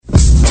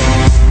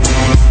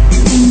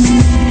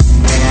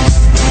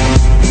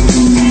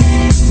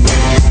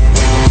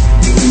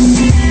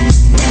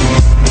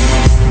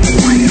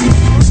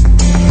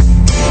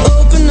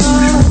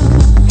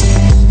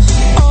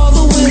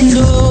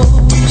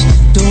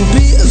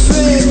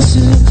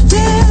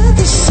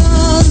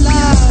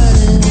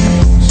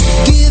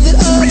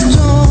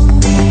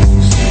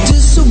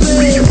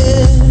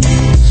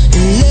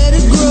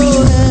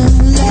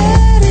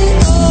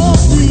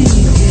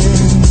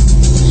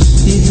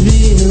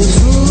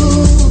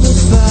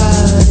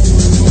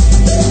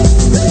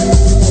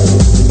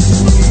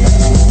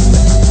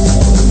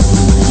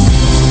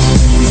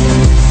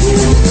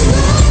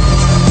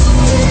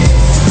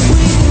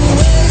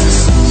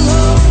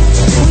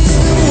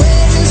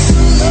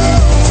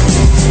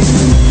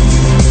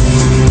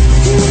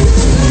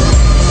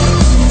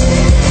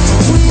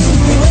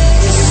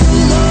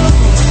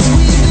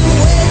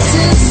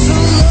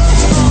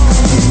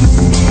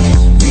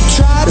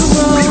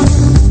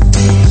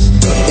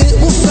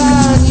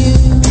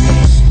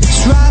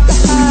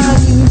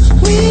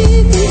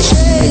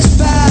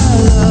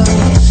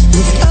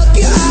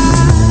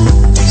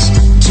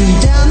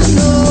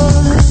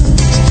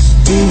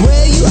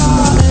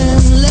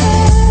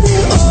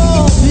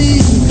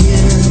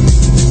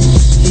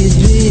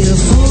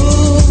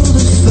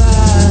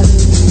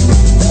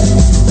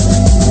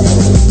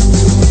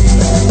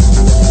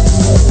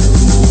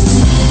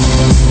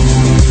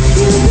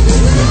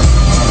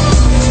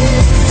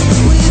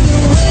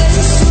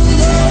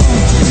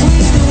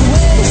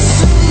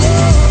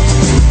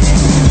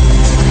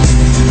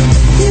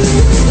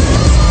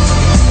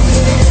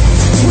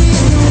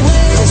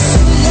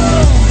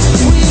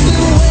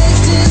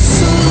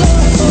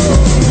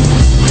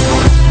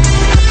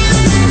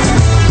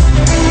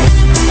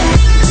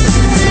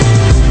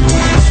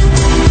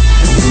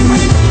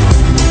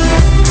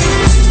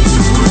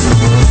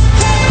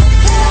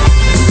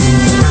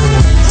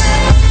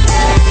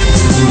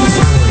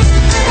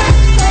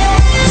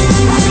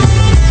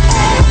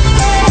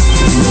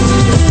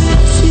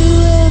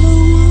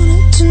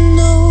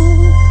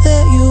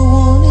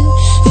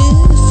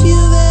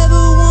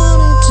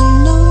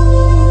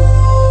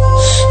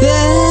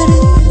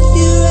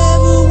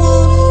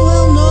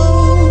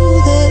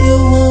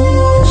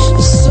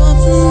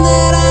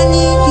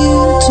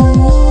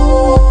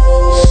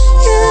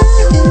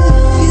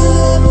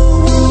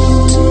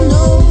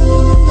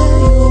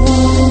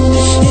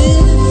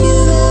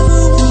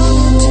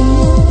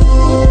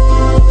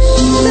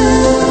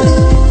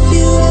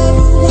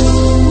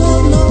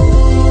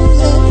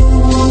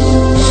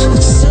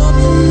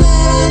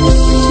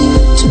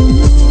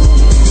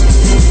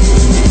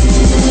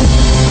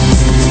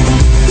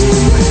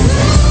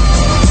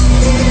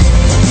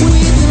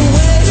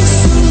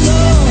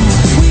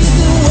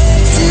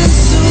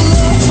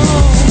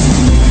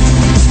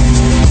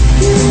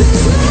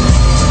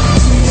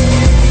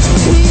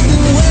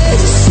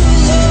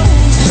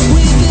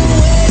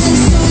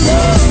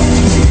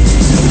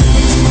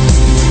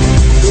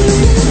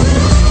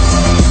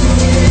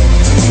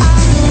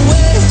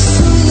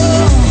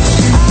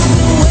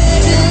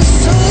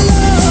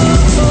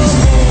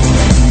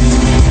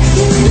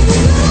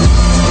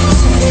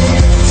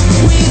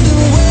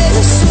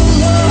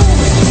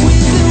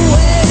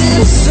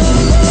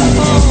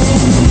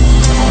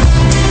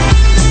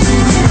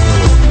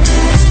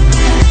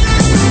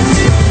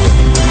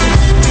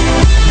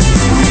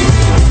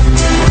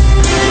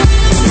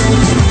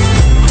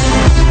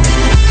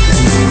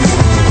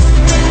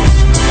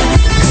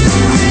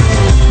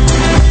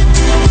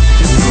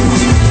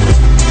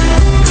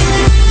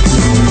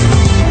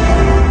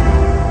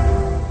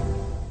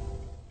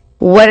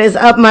What is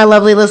up, my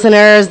lovely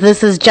listeners?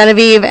 This is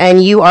Genevieve,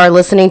 and you are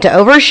listening to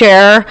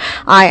Overshare.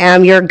 I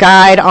am your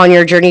guide on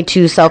your journey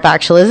to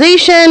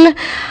self-actualization.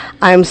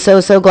 I'm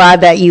so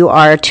glad that you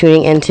are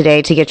tuning in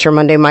today to get your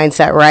Monday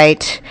mindset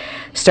right.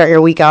 Start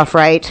your week off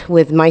right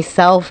with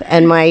myself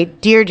and my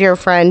dear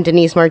friend,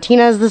 Denise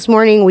Martinez. This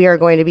morning, we are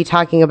going to be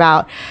talking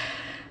about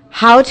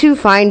how to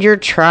find your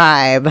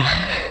tribe.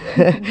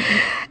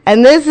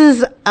 And this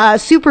is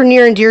super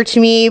near and dear to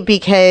me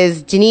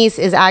because Denise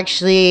is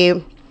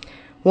actually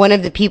one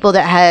of the people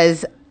that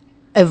has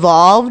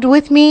evolved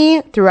with me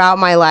throughout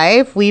my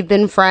life. We've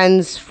been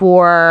friends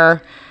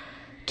for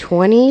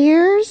 20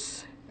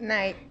 years?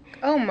 Like,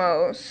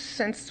 almost.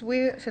 Since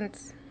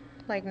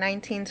like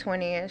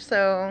 1920-ish.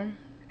 So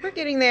we're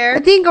getting there. I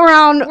think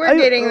around... We're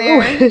getting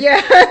there.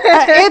 Yeah.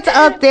 It's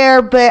up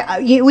there,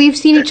 but we've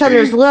seen each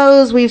other's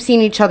lows. We've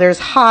seen each other's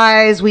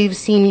highs. We've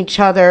seen each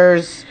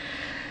other's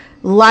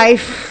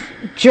life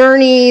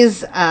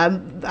journeys.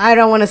 I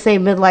don't want to say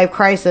midlife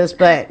crisis,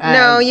 but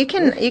no, you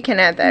can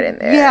add that in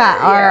there. Yeah,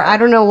 or I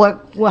don't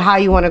know how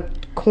you want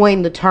to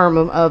coin the term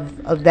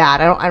of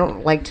that. I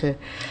don't like to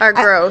our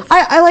growth.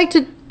 I like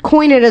to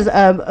coin it as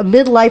a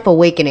midlife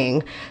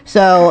awakening.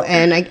 So,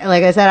 and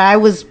like I said, I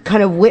was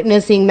kind of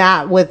witnessing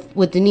that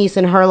with Denise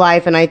in her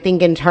life, and I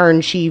think in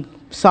turn she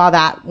saw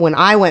that when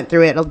I went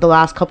through it the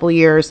last couple of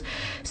years.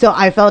 So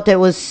I felt it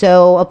was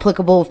so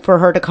applicable for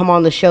her to come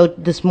on the show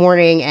this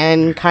morning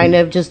and kind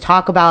of just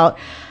talk about,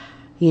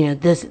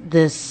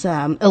 this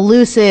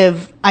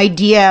elusive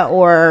idea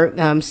or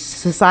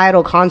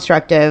societal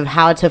construct of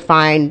how to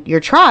find your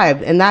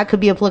tribe. And that could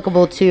be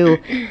applicable to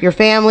your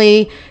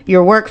family,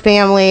 your work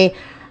family,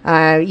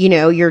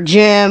 your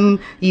gym,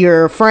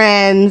 your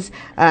friends.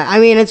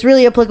 It's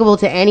really applicable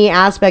to any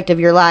aspect of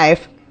your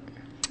life.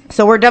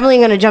 So we're definitely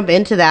going to jump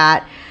into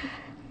that.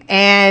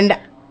 And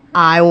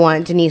I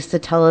want Denise to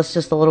tell us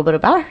just a little bit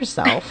about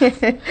herself.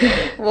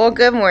 Well,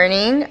 good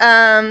morning.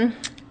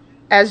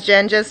 As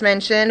Jen just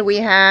mentioned, we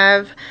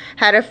have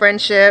had a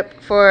friendship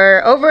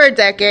for over a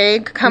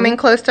decade, coming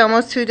close to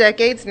almost 2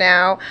 decades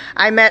now.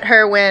 I met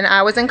her when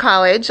I was in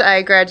college.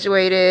 I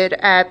graduated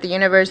at the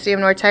University of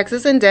North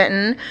Texas in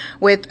Denton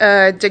with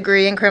a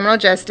degree in criminal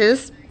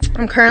justice.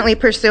 I'm currently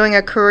pursuing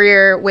a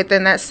career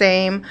within that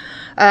same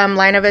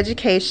line of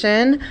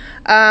education.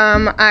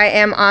 I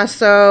am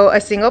also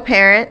a single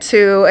parent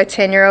to a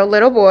 10-year-old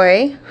little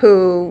boy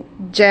who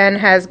Jen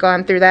has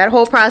gone through that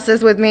whole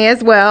process with me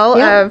as well.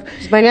 Yep,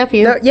 he's my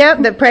nephew.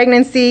 The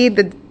pregnancy,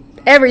 the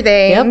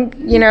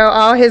everything,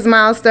 all his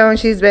milestones,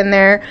 she's been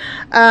there.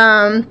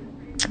 I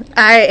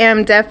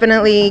am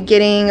definitely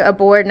getting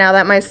aboard now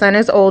that my son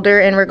is older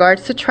in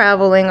regards to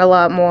traveling a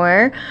lot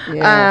more.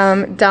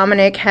 Yes.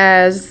 Dominic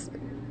has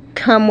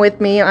come with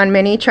me on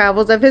many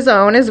travels of his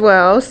own as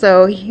well,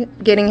 so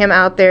getting him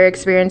out there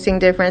experiencing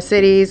different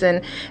cities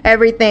and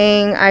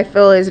everything I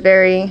feel is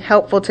very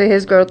helpful to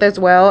his growth as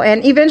well,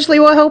 and eventually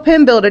will help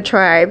him build a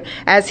tribe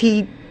as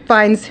he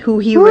finds who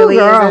he really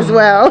is as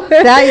well.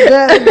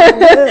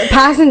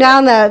 Passing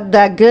down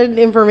that good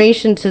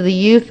information to the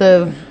youth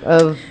of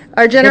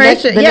our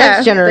generation, the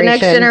next generation. The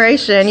next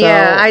generation, so.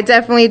 Yeah. I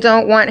definitely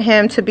don't want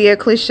him to be a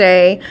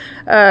cliche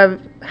of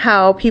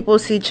how people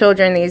see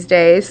children these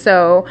days,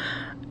 so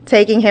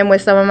taking him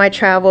with some of my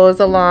travels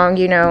along,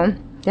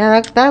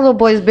 Yeah, that little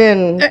boy's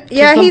been to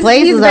some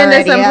places he's been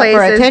already. To some places.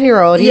 For a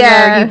 10-year-old, he's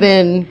already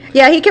been...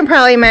 Yeah, he can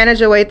probably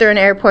manage a way through an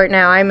airport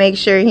now. I make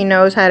sure he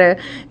knows how to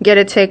get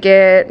a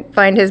ticket,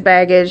 find his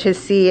baggage,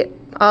 his seat,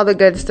 all the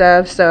good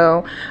stuff.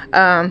 So,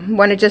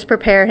 want to just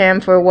prepare him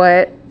for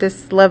what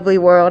this lovely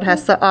world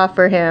has to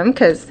offer him,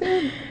 because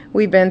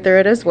we've been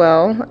through it as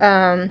well.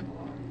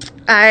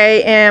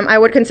 I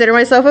would consider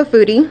myself a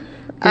foodie.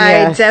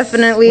 Yes. I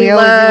definitely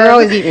we're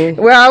always eating.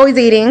 We're always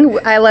eating.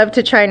 I love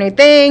to try new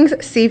things.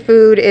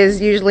 Seafood is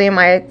usually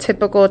my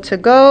typical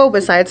to-go,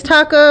 besides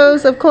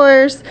tacos, of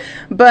course.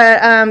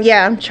 But,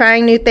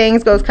 trying new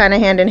things goes kind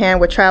of hand in hand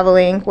with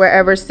traveling.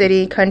 Wherever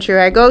city, country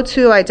I go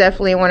to, I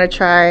definitely want to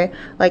try,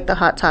 like, the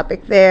Hot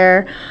Topic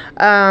there.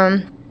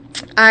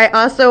 I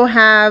also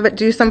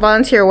do some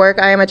volunteer work.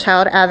 I am a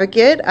child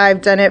advocate.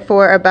 I've done it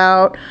for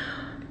about...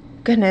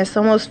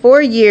 almost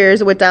 4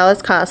 years with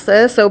Dallas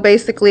Casa. So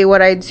basically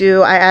what I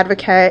do, I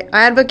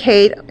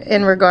advocate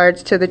in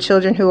regards to the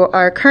children who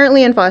are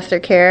currently in foster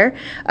care.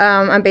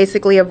 I'm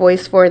basically a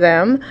voice for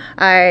them.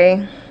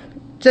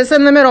 Just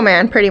in the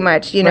middleman, pretty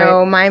much.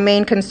 Right. My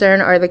main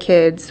concern are the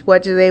kids.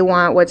 What do they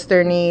want? What's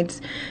their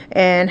needs?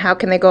 And how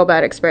can they go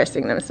about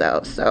expressing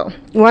themselves? So,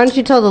 why don't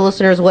you tell the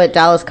listeners what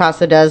Dallas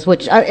Casa does?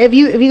 Which, if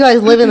you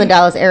guys live in the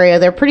Dallas area,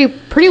 they're pretty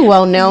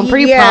well known,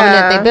 pretty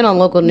prominent. They've been on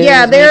local news.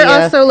 Yeah, they're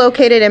also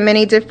located in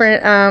many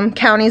different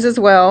counties as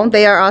well.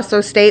 They are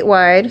also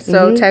statewide.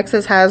 So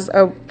Texas has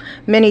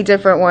many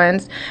different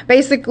ones.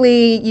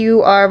 Basically,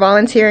 you are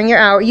volunteering your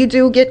hour. You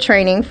do get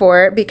training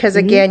for it because,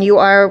 again, you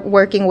are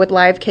working with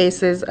live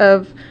cases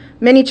of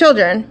many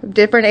children,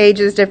 different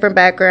ages, different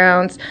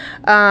backgrounds,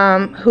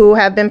 who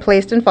have been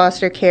placed in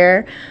foster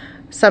care.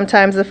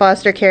 Sometimes the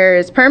foster care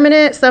is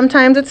permanent,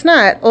 sometimes it's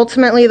not.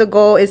 Ultimately, the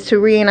goal is to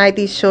reunite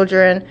these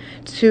children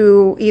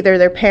to either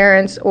their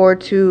parents or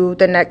to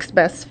the next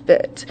best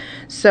fit.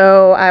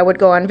 So I would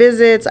go on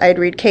visits, I'd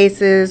read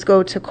cases,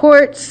 go to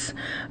courts.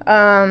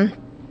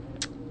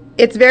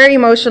 It's very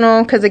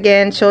emotional because,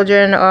 again,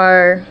 children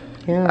are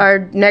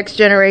our next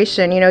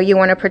generation. You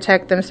want to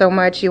protect them so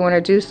much. You want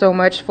to do so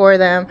much for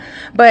them.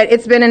 But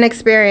it's been an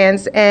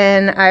experience,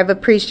 and I've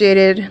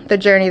appreciated the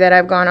journey that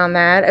I've gone on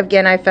that.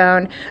 Again, I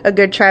found a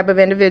good tribe of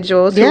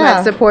individuals who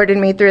have supported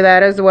me through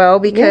that as well,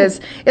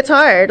 because it's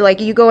hard. Like,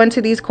 you go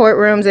into these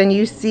courtrooms and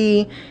you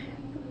see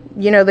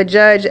the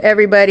judge,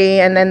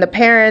 everybody, and then the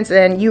parents,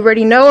 and you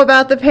already know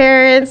about the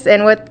parents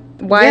and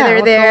why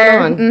they're there.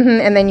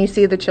 And then you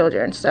see the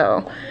children.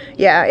 So,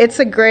 yeah, it's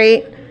a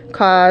great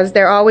cause.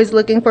 They're always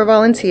looking for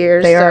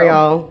volunteers. They are,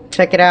 y'all.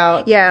 Check it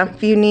out. Yeah,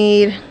 if you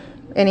need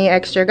any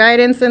extra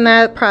guidance in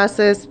that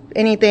process,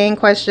 anything,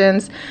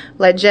 questions,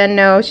 let Jen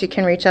know. She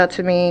can reach out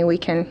to me. We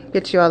can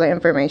get you all the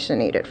information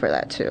needed for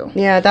that too.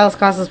 Yeah, Dallas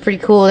Casa is pretty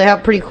cool. They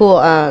have pretty cool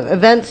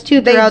events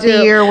too throughout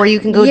the year where you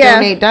can go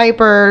donate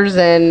diapers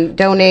and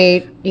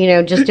donate,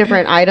 just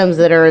different items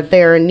that are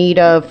they're in need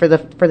of for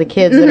the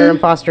kids that are in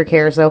foster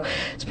care. So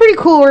it's a pretty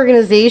cool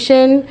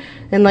organization.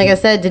 And like I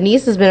said,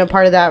 Denise has been a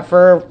part of that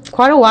for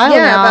quite a while now.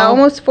 Yeah, about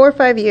almost 4 or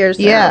 5 years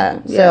now. Yeah.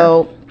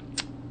 So,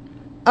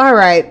 all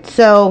right.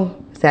 So,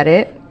 is that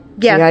it?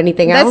 Yeah. You got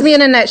anything else? That's me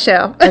in a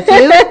nutshell. That's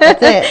you?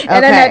 That's it. Okay.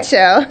 In a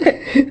nutshell.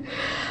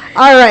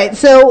 All right.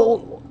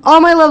 So, all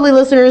my lovely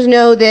listeners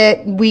know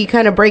that we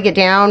kind of break it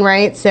down,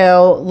 right?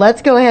 So,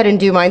 let's go ahead and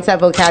do mindset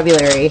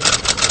vocabulary.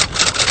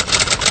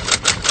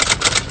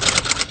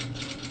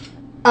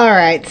 All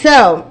right.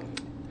 So,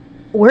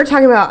 we're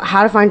talking about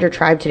how to find your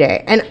tribe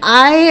today. And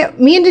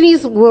me and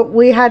Denise,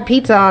 we had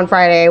pizza on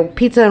Friday,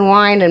 pizza and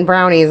wine and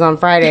brownies on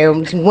Friday.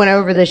 We went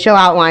over the show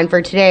outline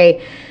for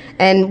today.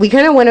 And we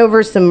kind of went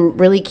over some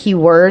really key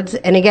words.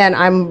 And again,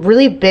 I'm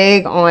really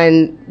big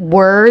on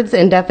words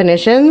and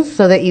definitions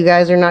so that you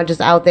guys are not just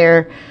out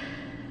there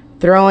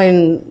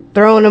throwing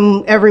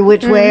them every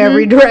which way,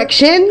 every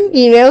direction,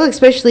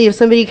 especially if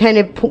somebody kind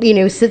of,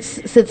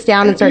 sits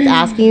down and starts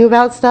asking you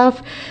about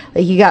stuff.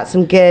 Like, you got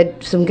some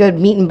good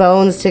meat and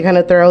bones to kind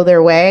of throw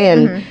their way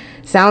and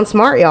sound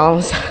smart,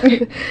 y'all.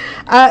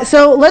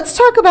 So let's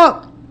talk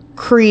about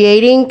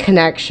creating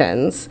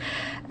connections.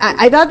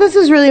 I thought this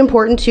is really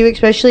important too,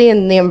 especially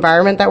in the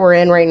environment that we're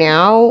in right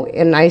now.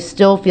 And I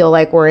still feel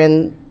like we're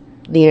in,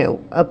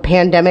 a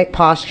pandemic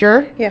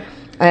posture. Yeah.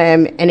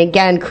 And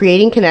again,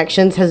 creating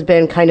connections has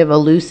been kind of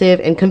elusive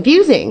and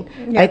confusing,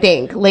 I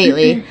think,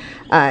 lately,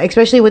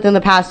 especially within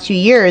the past 2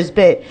 years.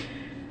 But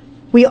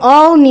we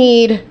all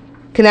need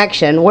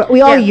connection. We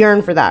all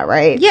yearn for that,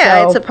 right?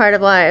 Yeah, it's a part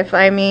of life.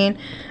 I mean,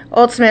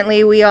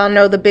 ultimately, we all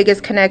know the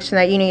biggest connection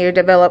that you need to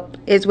develop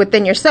is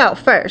within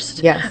yourself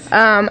first. Yes.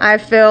 I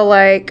feel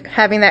like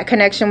having that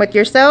connection with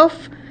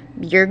yourself,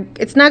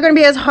 it's not going to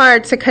be as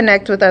hard to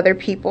connect with other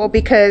people,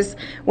 because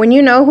when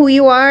you know who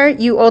you are,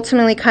 you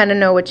ultimately kind of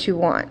know what you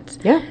want.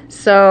 Yeah.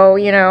 So,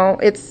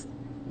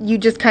 you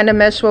just kind of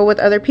mesh well with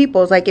other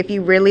people. It's like, if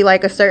you really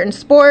like a certain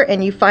sport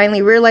and you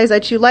finally realize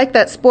that you like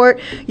that sport,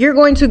 you're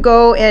going to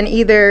go and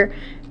either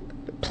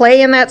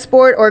play in that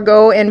sport or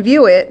go and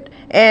view it,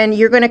 and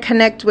you're going to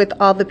connect with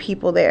all the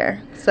people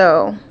there.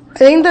 So I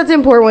think that's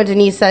important what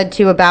Denise said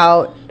too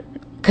about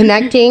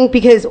connecting,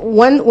 because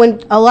when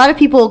a lot of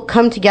people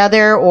come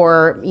together,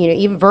 or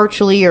even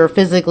virtually or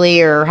physically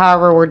or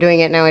however we're doing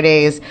it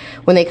nowadays,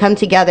 when they come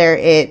together,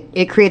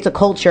 it creates a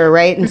culture,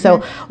 right? And so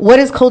what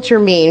does culture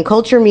mean?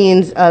 Culture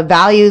means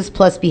values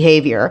plus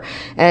behavior.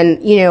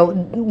 And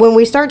when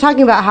we start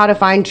talking about how to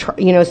find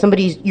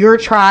your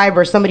tribe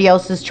or somebody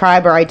else's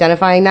tribe, or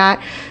identifying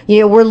that,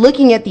 we're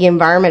looking at the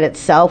environment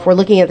itself, we're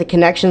looking at the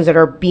connections that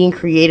are being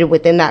created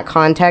within that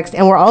context,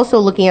 and we're also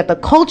looking at the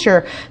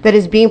culture that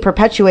is being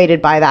perpetuated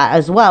by that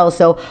as well.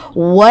 So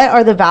what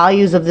are the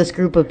values of this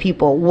group of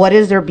people? What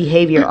is their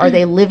behavior? Are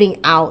they living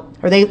out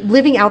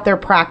their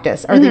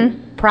practice? Are they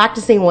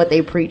practicing what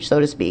they preach, so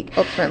to speak?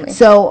 Ultimately.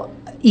 So,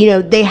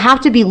 they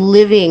have to be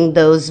living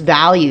those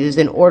values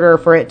in order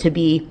for it to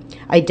be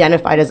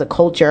identified as a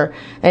culture.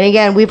 And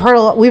again, we've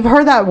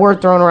heard that word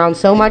thrown around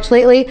so much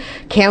lately.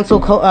 Cancel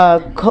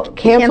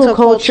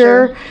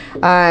culture.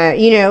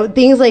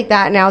 Things like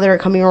that now that are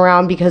coming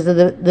around because of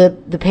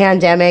the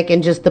pandemic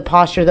and just the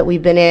posture that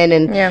we've been in,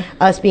 and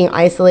us being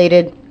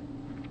isolated.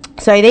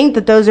 So I think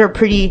that those are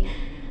pretty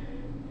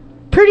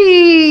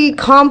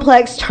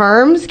complex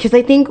terms, because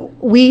I think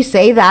we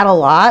say that a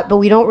lot, but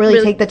we don't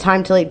really take the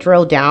time to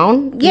drill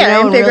down.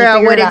 And figure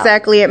out what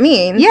exactly it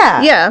means.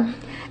 Yeah.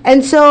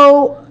 And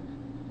so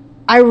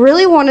I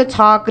really want to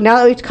talk, now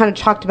that we've kind of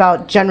talked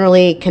about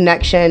generally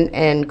connection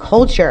and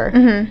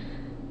culture,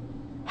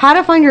 how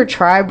to find your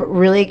tribe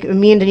really,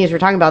 me and Denise were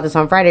talking about this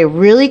on Friday,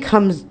 really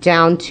comes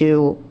down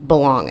to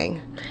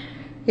belonging.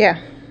 Yeah.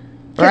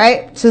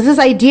 Right? So this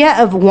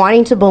idea of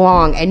wanting to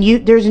belong, and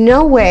there's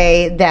no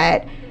way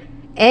that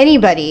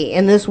anybody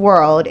in this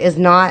world is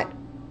not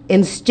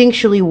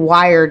instinctually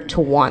wired to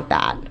want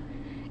that.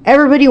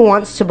 everybody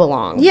wants to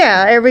belong.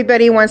 Yeah,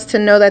 everybody wants to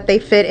know that they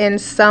fit in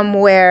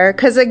somewhere.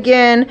 Because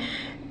again,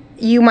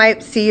 you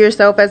might see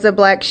yourself as a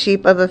black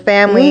sheep of a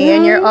family,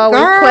 and you're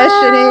always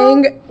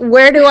questioning,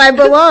 where do I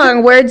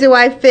belong? Where do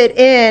I fit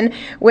in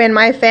when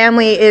my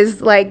family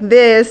is like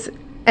this?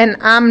 And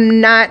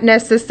I'm not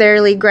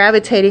necessarily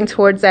gravitating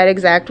towards that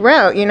exact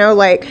route, you know,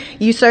 like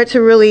you start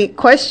to really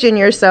question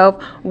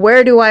yourself,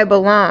 where do I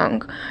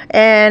belong?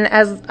 And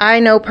as I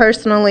know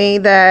personally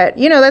that,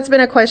 you know, that's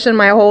been a question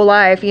my whole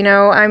life, you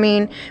know, I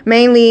mean,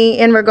 mainly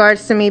in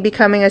regards to me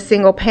becoming a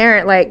single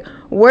parent, like,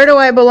 where do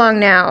I belong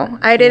now?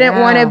 I didn't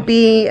want to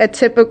be a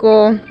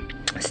typical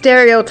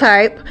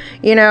stereotype,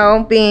 you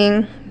know,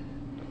 being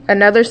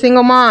another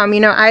single mom, you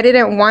know, I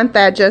didn't want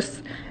that just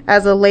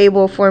as a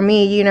label for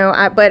me, you know,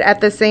 but at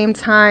the same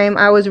time,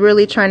 I was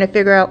really trying to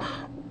figure out,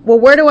 well,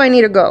 where do I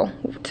need to go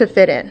to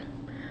fit in?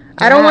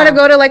 I don't want to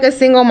go to like a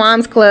single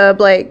mom's club.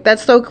 Like,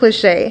 that's so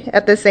cliche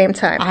at the same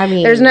time. I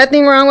mean, there's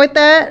nothing wrong with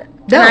that.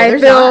 No, and I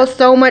feel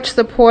so much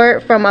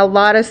support from a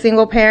lot of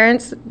single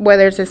parents,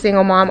 whether it's a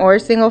single mom or a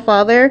single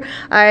father.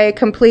 I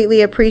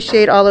completely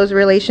appreciate all those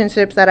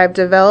relationships that I've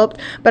developed.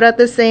 But at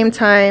the same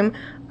time,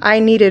 I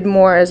needed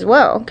more as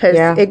well, because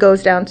it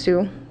goes down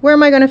to, where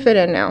am I going to fit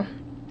in now?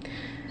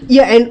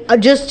 Yeah,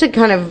 and just to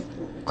kind of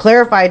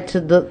clarify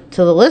to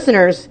the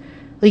listeners,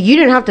 like, you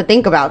didn't have to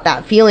think about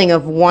that feeling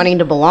of wanting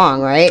to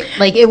belong, right?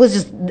 Like, it was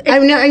just, I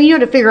mean, you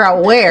had to figure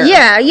out where.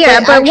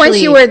 Yeah, but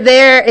once you were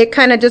there, it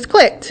kind of just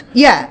clicked.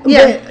 Yeah.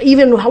 But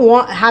even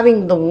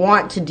having the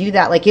want to do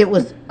that, like, it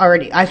was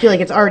already, I feel like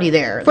it's already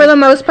there. For the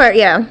most part,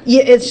 yeah.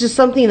 Yeah, it's just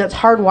something that's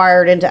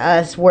hardwired into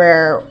us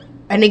where,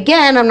 and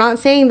again, I'm not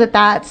saying that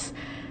that's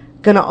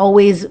going to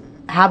always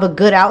have a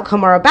good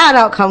outcome or a bad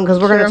outcome, because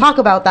we're going to talk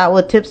about that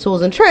with tips,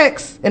 tools, and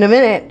tricks in a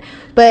minute.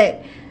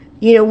 But,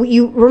 you know,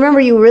 you remember,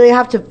 you really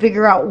have to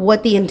figure out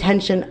what the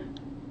intention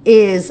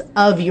is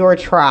of your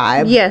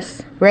tribe.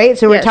 Yes. Right?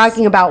 So we're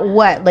talking about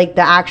what, like,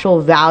 the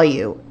actual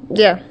value.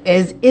 Yeah.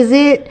 Is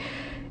it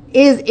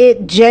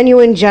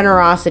genuine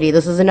generosity?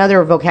 This is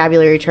another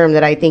vocabulary term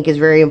that I think is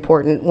very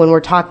important when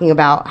we're talking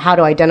about how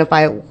to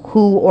identify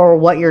who or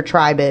what your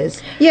tribe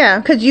is. Yeah,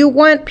 because you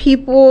want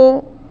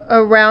people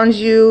around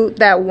you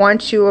that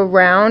want you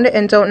around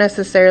and don't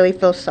necessarily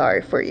feel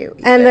sorry for you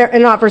either. And they're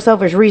not for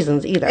selfish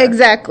reasons either.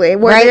 Exactly,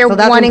 where they're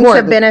wanting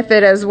to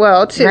benefit as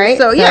well too. Right?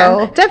 So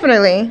yeah,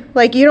 definitely,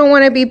 like, you don't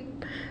want to be,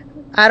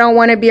 I don't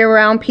want to be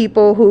around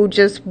people who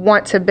just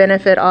want to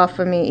benefit off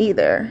of me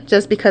either,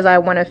 just because I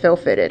want to feel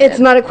fitted. It's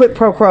not a quid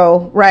pro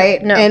quo,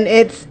 right? No. And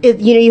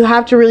you know, you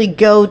have to really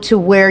go to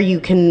where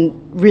you can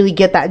really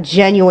get that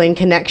genuine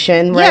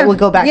connection, right? We'll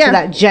go back to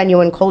that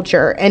genuine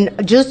culture. And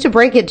just to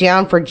break it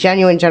down for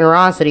genuine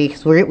generosity,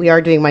 because we are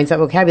doing mindset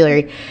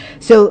vocabulary,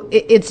 so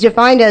it's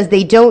defined as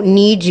they don't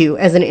need you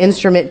as an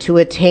instrument to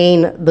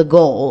attain the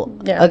goal.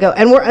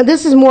 And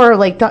this is more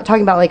like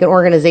talking about like an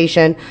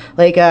organization,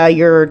 like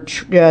your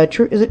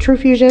is it True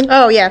Fusion?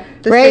 Oh yeah,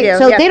 right. Studio,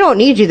 so they don't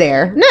need you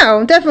there.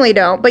 No, definitely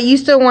don't. But you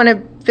still want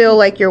to feel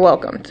like you're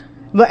welcomed.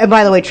 But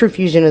by the way, True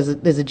Fusion is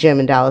a gym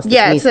in Dallas.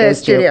 Yeah, it's a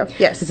studio.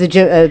 Yes, it's a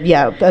gym.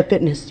 A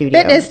fitness studio.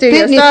 Fitness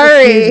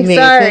sorry.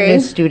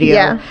 Fitness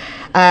studio.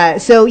 Yeah.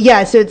 So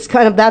it's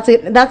kind of that's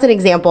an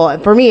example.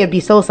 For me, it'd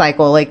be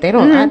SoulCycle. Like, they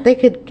don't. They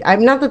could.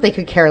 I'm not that they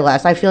could care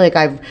less. I feel like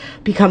I've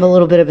become a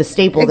little bit of a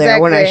staple there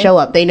when I show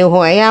up. They know who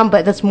I am,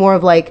 but that's more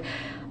of like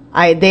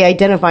they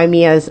identify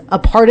me as a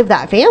part of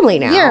that family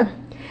now. Yeah.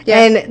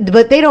 Yes.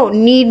 But they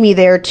don't need me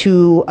there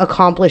to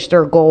accomplish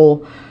their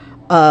goal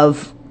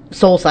of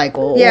SoulCycle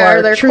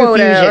or their True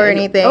quota Fusion or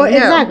anything. Oh,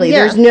 exactly.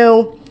 There's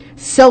no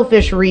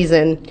selfish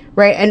reason,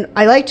 right? And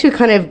I like to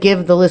kind of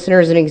give the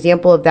listeners an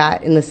example of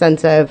that in the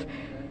sense of,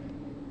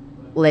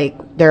 like,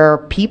 there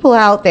are people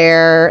out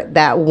there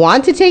that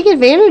want to take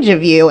advantage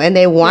of you, and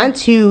they want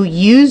to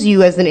use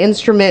you as an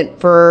instrument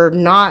for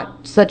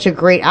not such a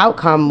great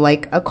outcome,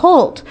 like a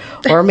cult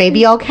or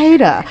maybe Al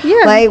Qaeda.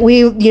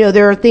 Like,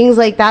 there are things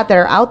like that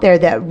are out there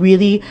that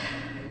really,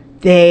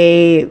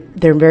 they're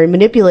very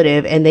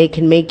manipulative, and they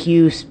can make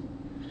you,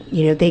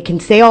 they can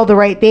say all the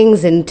right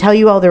things and tell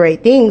you all the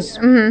right things.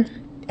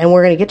 And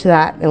we're going to get to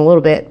that in a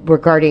little bit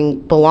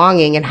regarding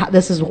belonging, and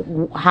this is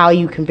how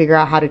you can figure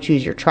out how to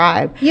choose your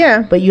tribe.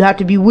 Yeah. But you have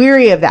to be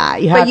weary of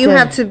that. You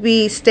have to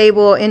be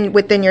stable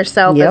within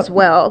yourself as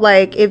well.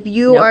 Like, if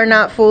you are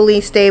not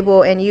fully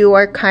stable and you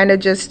are kind of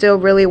just still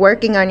really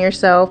working on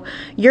yourself,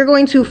 you're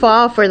going to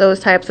fall for those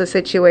types of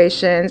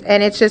situations,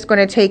 and it's just going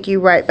to take you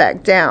right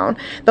back down.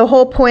 The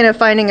whole point of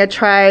finding a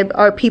tribe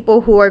are people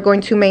who are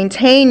going to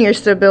maintain your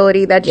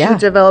stability that you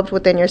developed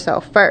within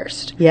yourself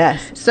first.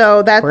 Yes.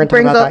 So that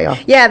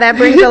that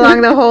brings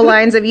along the whole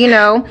lines of,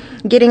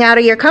 getting out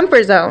of your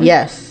comfort zone.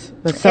 Yes.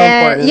 That's so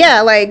important. Yeah,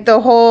 like the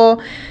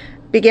whole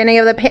beginning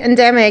of the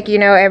pandemic,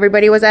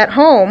 everybody was at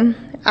home.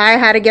 I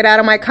had to get out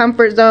of my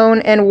comfort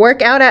zone and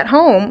work out at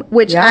home,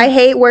 which I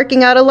hate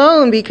working out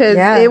alone because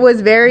it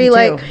was very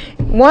like,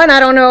 one, I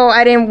don't know,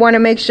 I didn't want to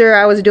make sure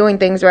I was doing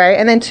things right.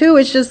 And then two,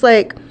 it's just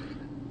like,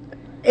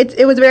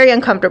 it was very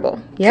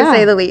uncomfortable, to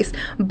say the least.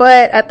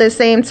 But at the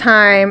same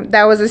time,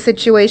 that was a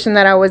situation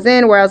that I was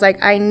in where I was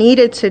like, I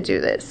needed to do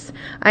this.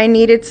 I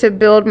needed to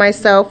build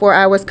myself where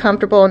I was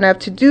comfortable enough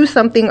to do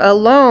something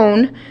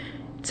alone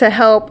to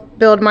help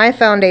build my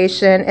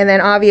foundation. And then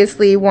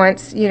obviously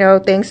once, you know,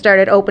 things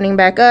started opening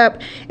back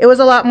up, it was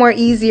a lot more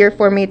easier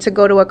for me to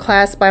go to a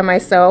class by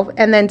myself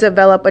and then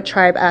develop a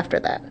tribe after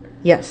that.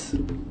 Yes.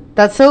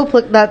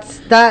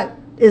 That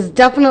is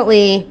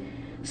definitely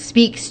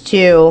speaks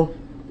to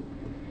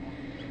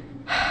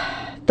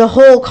the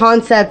whole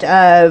concept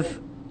of,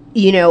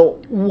 you know,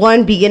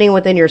 one, beginning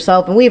within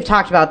yourself. And we've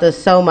talked about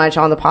this so much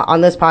on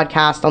this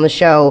podcast, on the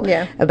show,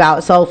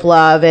 about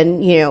self-love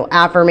and, you know,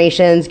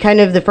 affirmations. Kind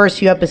of the first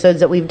few episodes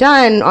that we've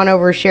done on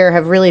Overshare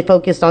have really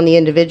focused on the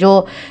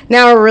individual.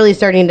 Now we're really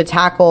starting to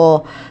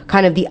tackle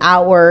kind of the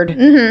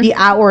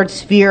outward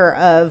sphere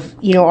of,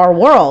 you know, our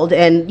world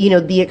and, you know,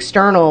 the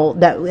external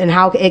and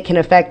how it can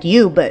affect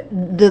you. But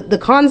the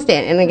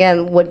constant, and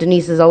again, what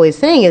Denise is always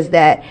saying is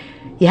that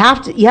you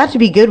have to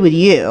be good with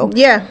you.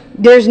 Yeah.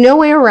 There's no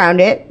way around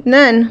it.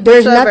 None.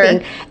 There's whatsoever.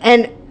 Nothing.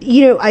 And,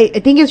 you know, I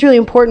think it's really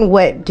important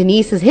what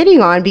Denise is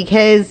hitting on,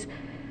 because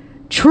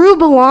true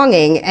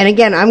belonging, and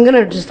again, I'm going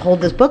to just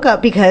hold this book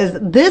up because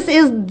this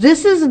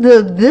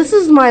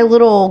is my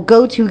little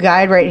go-to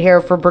guide right here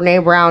for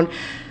Brené Brown.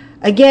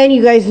 Again,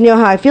 you guys know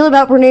how I feel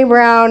about Brené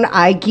Brown.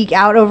 I geek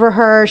out over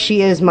her.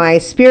 She is my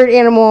spirit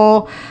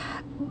animal.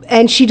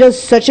 And she does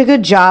such a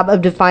good job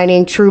of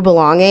defining true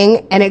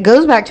belonging. And it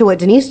goes back to what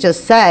Denise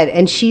just said.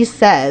 And she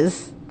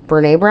says,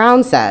 Brené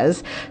Brown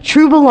says,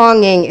 true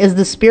belonging is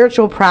the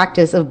spiritual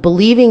practice of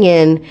believing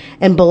in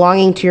and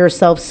belonging to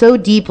yourself so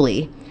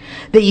deeply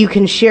that you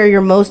can share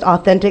your most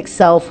authentic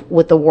self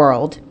with the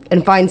world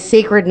and find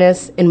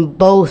sacredness in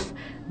both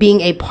being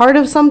a part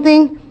of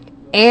something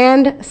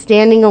and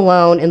standing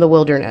alone in the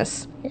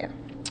wilderness. Yeah.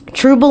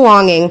 True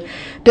belonging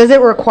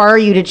doesn't require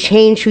you to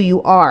change who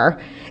you are.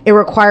 It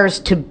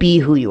requires to be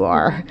who you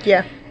are.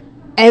 Yeah.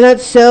 And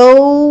that's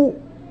so,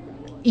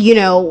 you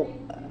know,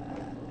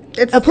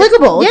 it's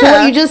applicable to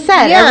what you just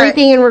said. Yeah.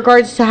 Everything in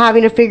regards to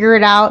having to figure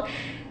it out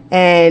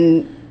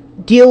and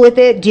deal with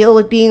it, deal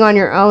with being on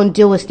your own,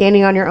 deal with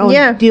standing on your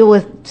own, deal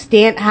with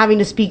having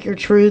to speak your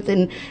truth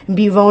and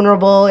be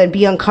vulnerable and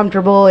be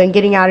uncomfortable and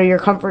getting out of your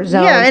comfort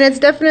zone. Yeah, and it's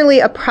definitely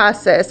a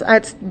process.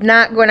 It's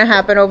not going to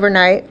happen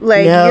overnight.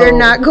 Like, you're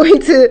not going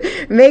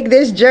to make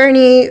this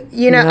journey,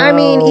 you know. I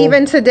mean,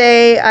 even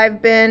today,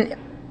 I've been,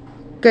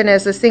 a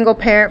single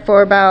parent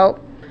for about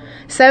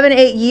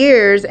 7-8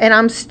 years, and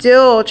I'm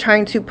still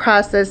trying to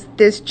process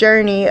this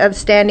journey of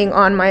standing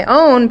on my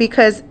own,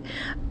 because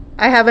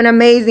I have an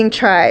amazing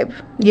tribe.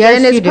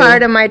 Yes, Jen is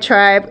part of my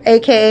tribe,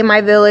 aka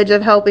my village,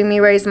 of helping me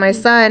raise my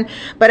son.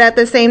 But at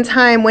the same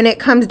time, when it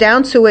comes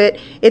down to it,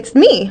 it's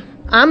me.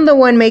 I'm the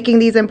one making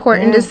these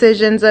important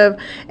decisions of,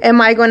 am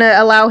I going to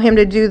allow him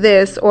to do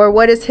this? Or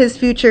what is his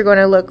future going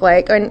to look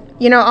like? And,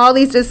 you know, all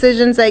these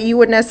decisions that you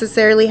would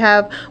necessarily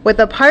have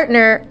with a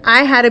partner,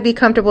 I had to be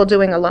comfortable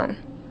doing alone.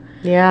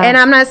 Yeah. And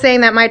I'm not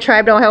saying that my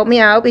tribe don't help me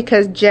out,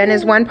 because Jen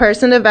is one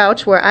person to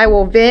vouch where I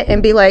will vent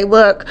and be like,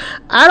 look,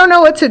 I don't know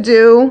what to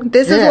do.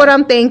 This is what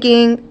I'm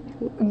thinking.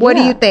 What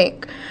do you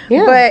think?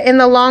 Yeah. But in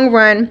the long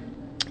run,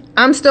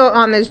 I'm still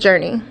on this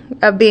journey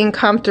of being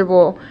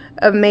comfortable,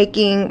 of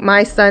making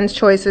my son's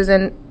choices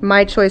and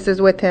my choices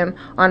with him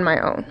on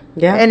my own.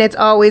 Yeah. And it's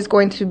always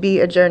going to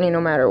be a journey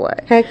no matter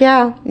what. Heck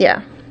yeah.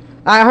 Yeah.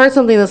 I heard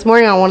something this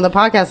morning on one of the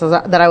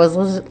podcasts that I was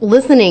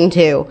listening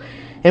to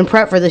in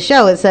prep for the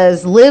show. It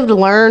says, lived,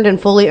 learned, and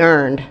fully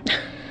earned.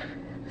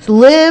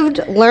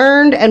 Lived,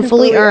 learned, and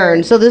fully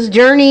earned. So this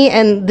journey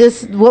and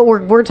this, what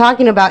we're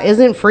talking about,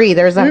 isn't free.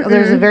 There's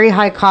a very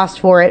high cost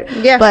for it,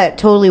 but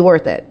totally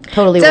worth it.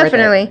 Totally worth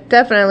it.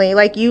 Definitely.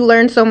 Like, you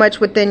learn so much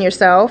within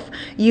yourself.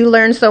 You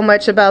learn so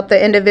much about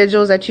the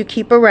individuals that you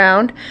keep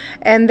around.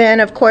 And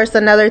then, of course,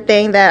 another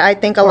thing that I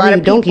think a lot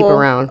of people don't keep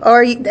around.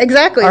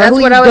 Exactly. That's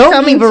what I was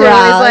coming to. Is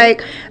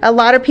like, a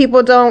lot of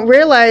people don't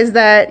realize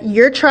that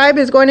your tribe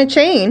is going to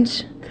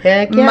change.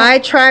 Heck yeah. My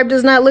tribe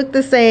does not look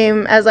the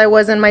same as I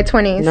was in my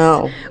 20s.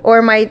 No.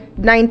 Or my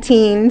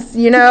 19s,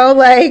 you know?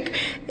 Like,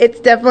 it's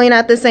definitely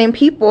not the same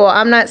people.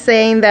 I'm not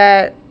saying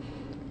that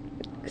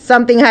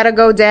something had to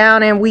go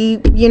down and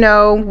we, you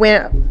know,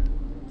 went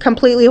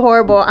completely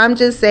horrible. I'm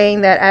just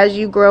saying that as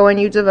you grow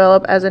and you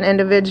develop as an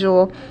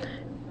individual,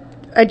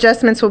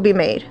 adjustments will be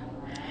made.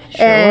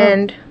 Sure.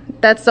 And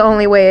that's the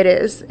only way it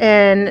is.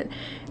 And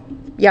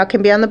y'all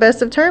can be on the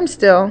best of terms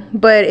still.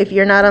 But if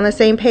you're not on the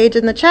same page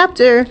in the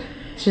chapter,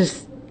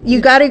 just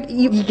you gotta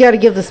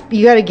give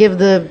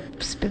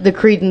the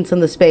credence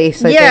and the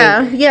space.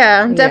 I think.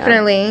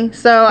 Definitely. Yeah.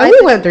 So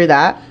we went through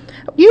that.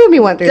 You and me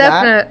went through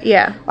that.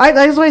 Yeah.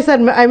 That's what I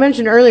said. I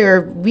mentioned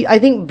earlier. I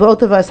think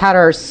both of us had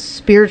our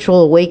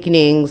spiritual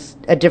awakenings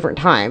at different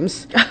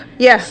times.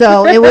 Yeah.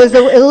 So it was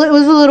a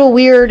little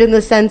weird in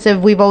the sense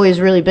of we've always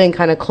really been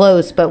kind of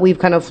close, but we've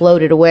kind of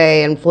floated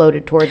away and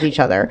floated towards each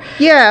other.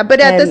 Yeah, but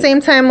at the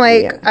same time,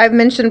 like I've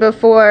mentioned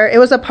before, it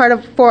was a part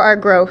of for our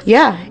growth.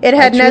 Yeah. It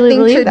had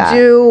nothing to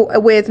do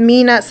with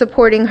me not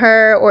supporting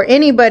her or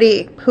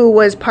anybody who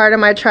was part of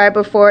my tribe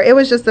before. It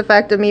was just the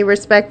fact of me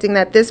respecting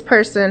that this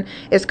person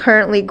is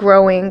currently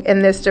growing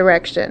in this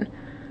direction.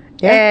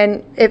 Yeah.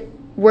 And if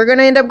we're going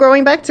to end up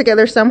growing back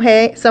together some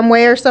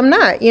way or some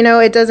not. You know,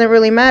 it doesn't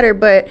really matter,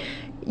 but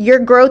your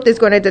growth is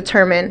going to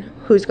determine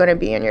who's going to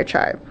be in your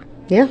tribe.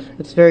 Yeah,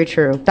 that's very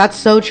true. That's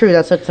so true.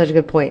 That's such a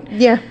good point.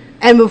 Yeah.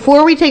 And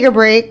before we take a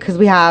break, because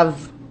we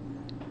have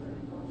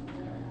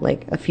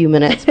like a few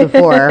minutes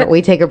before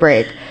we take a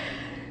break,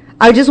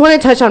 I just want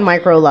to touch on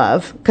micro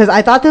love because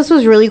I thought this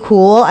was really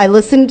cool.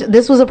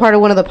 This was a part of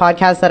one of the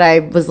podcasts that I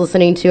was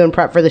listening to in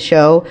prep for the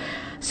show.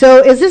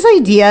 So is this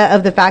idea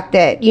of the fact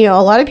that, you know,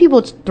 a lot of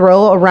people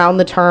throw around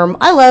the term,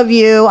 I love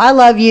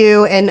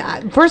you.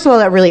 And first of all,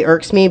 that really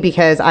irks me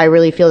because I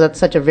really feel that's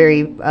such a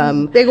very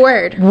big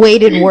word,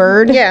 weighted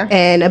word. Yeah.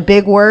 And a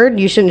big word.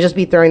 You shouldn't just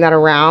be throwing that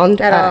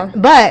around at all.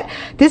 But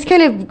this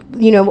kind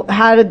of, you know,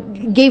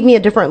 gave me a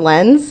different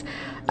lens.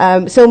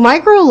 So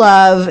micro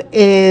love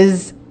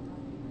is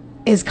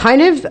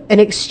kind of an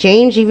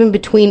exchange even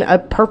between a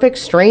perfect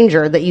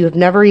stranger that you've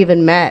never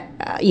even met,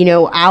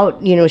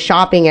 out,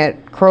 shopping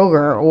at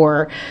Kroger,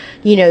 or,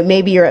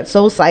 maybe you're at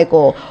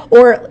SoulCycle,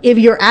 or if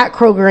you're at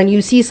Kroger and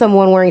you see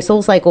someone wearing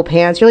SoulCycle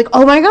pants, you're like,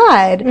 oh my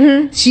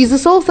God, she's a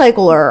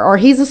SoulCycler or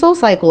he's a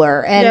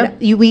SoulCycler. And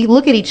we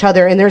look at each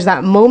other and there's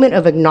that moment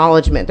of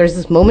acknowledgement. There's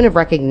this moment of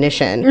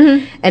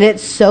recognition and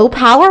it's so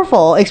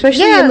powerful,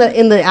 especially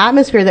in the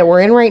atmosphere that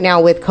we're in right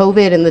now with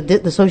COVID and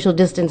the social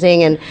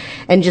distancing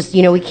and just,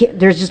 we can't,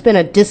 there's just been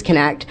a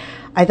disconnect.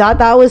 I thought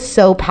that was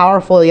so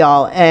powerful,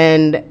 y'all.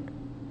 And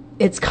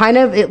it's kind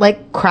of, it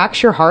like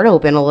cracks your heart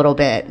open a little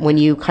bit when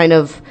you kind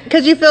of,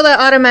 because you feel that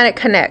automatic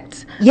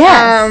connect.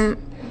 Yes.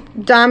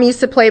 Dom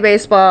used to play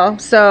baseball,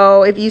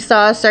 so if you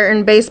saw a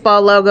certain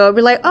baseball logo, it'd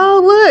be like,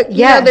 oh look,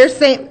 they're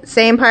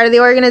same part of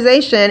the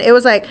organization. It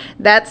was like,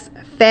 that's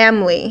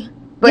family.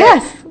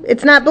 But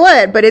it's not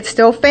blood, but it's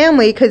still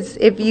family, because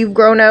if you've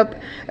grown up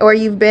or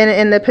you've been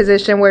in the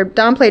position where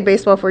Dom played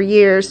baseball for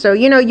years, so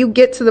you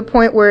get to the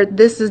point where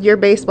this is your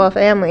baseball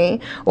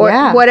family or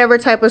whatever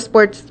type of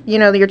sports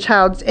your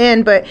child's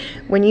in. But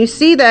when you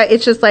see that,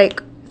 it's just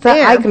like, it's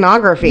that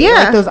iconography.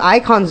 Yeah. Like those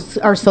icons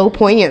are so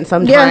poignant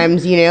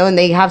sometimes, and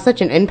they have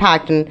such an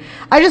impact. And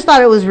I just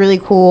thought it was really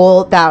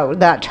cool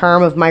that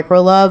term of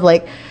micro love,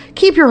 like,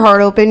 keep your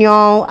heart open,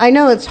 y'all. I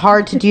know it's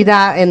hard to do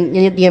that in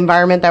the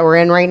environment that we're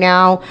in right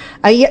now.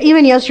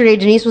 Even yesterday,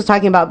 Denise was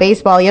talking about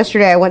baseball.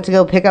 Yesterday, I went to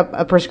go pick up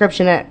a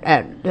prescription at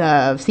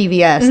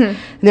CVS,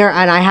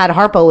 and I had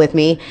Harpo with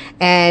me,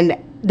 and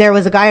there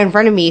was a guy in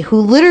front of me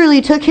who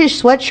literally took his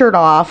sweatshirt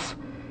off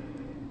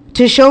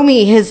to show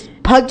me his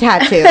pug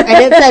tattoo, and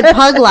it said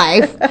Pug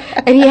Life,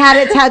 and he had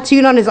it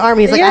tattooed on his arm.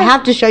 He's like, I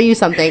have to show you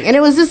something. And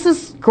it was just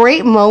this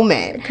great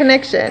moment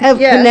connection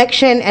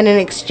and an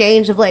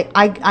exchange of like,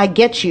 I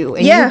get you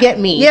and you get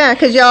me,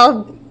 because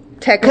y'all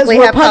technically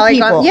have probably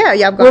gone,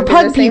 y'all we're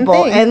pug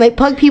people, and like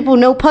pug people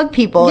know pug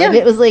people, and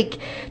it was like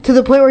to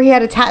the point where he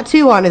had a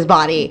tattoo on his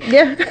body,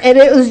 and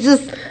it was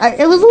just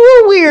it was a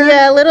little weird,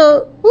 a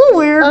little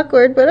weird,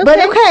 awkward, but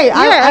okay.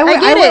 I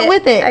went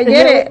with it. I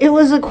get it. It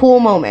was a cool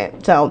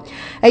moment. So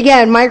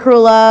again, micro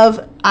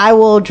love. I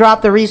will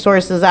drop the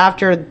resources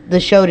after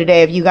the show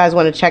today if you guys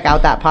want to check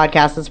out that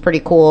podcast. It's pretty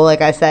cool, like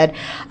I said.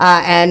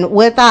 And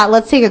with that,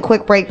 let's take a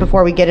quick break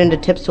before we get into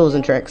tips, tools,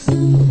 and tricks.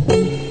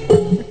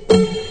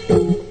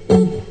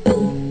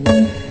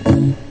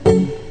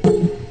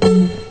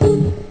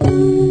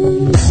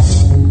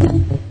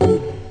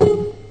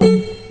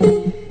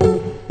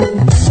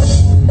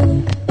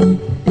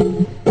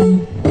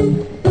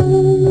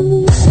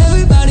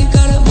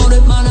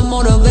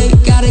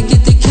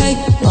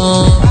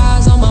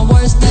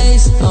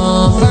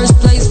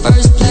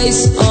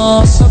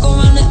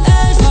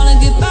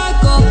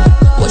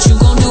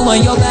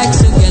 When your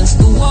back's against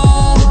the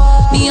wall,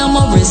 me,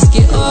 I'ma risk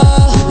it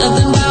all.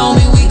 Nothing about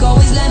me, weak,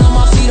 always land on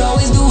my feet,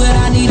 always do what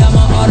I need. I'm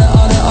an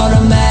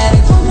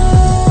automatic.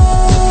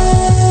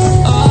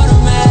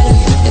 Automatic.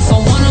 If I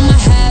want, I'ma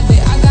have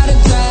it. I gotta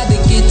grab it,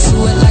 get to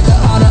it like an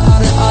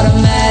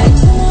automatic.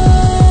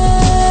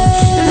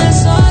 And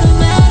that's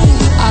automatic.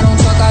 I don't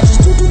talk, I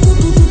just do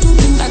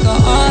like an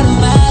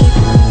automatic.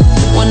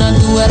 When I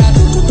do it, I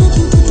do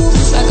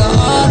like an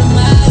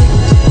automatic.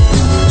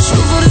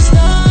 Shoot for the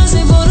stars,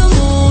 aim for the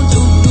moon.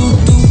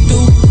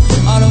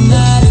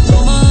 Automatic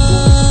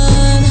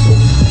woman,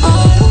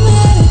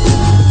 automatic.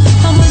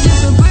 I'm a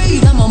different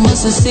breed, I'm a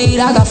mustard seed.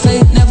 I got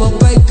faith, never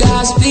break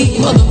God's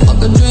speed.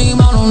 Motherfucker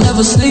dream, I don't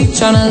ever sleep.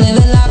 Tryna live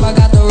it life, I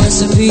got the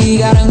recipe.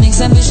 Gotta mix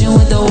ambition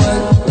with the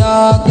work,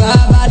 dog.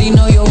 God body,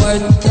 know your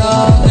worth,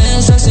 dog.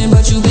 Been stressing,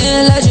 but you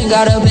been legend.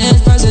 Got a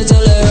bench person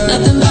till it hurt.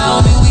 Nothing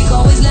about me, weak,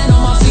 always land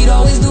on my feet.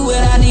 Always do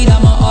what I need,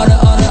 I'm a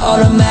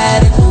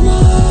automatic woman.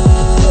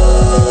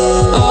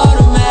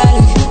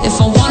 Automatic, if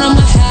I want,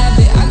 I'ma have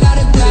it. I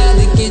gotta grab it.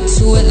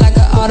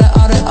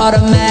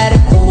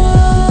 automatic woman,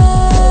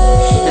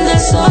 and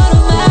that's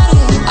automatic.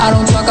 I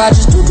don't talk, I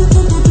just do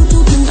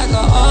like a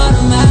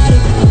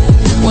automatic.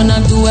 When I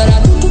do it,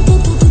 I do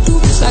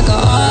it's like a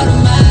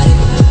automatic.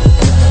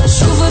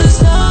 Shoot for the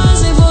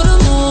stars, aim for the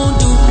moon,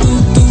 do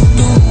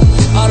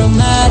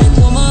automatic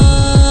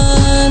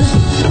woman,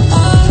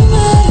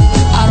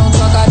 automatic. I don't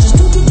talk, I just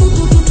do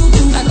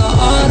like a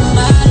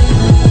automatic.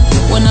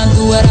 When I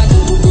do it, I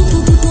do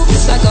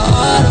it's like a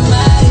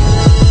automatic.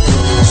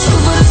 Shoot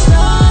for the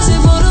stars,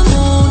 aim for the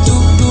moon, do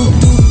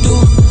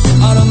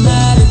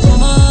automatic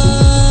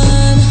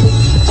woman,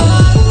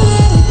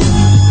 automatic.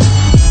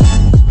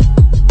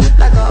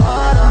 Like a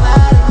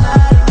automatic,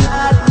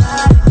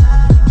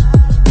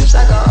 it's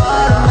like a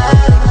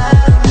automatic.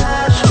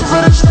 Shoot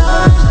for the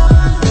stars,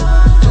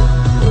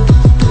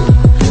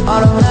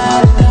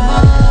 automatic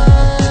woman,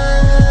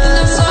 and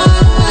that's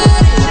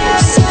automatic.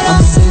 I'm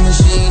a big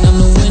machine, I'm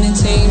the winning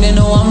team. They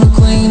know I'm the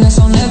queen, that's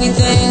on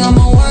everything.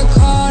 I'ma work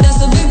hard, that's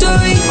the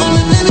victory.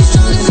 Only baby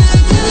strong as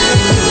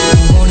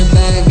I'm holding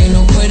back, ain't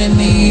no quitting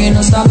me, ain't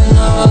no stopping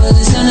all of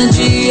this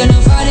energy. And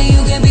I'm fighting,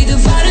 you can't be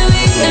dividing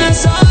me, and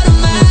that's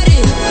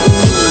automatic.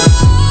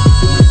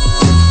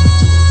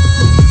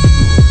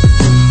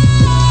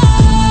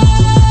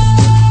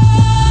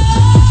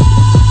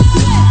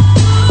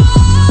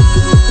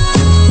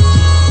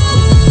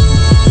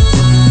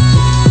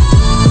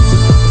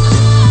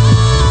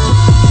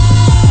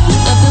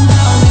 Nothing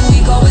about me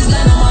weak, always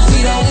land on my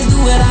feet, always do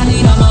what I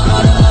need. I'm a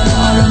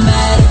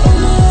automatic,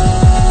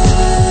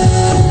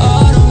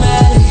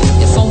 automatic.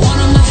 If I want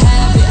 'em to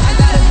have it, I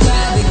gotta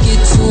grab it, get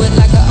to it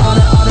like a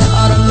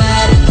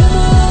automatic.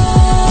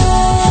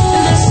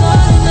 And that's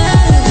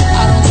automatic.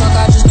 I don't talk,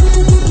 I just do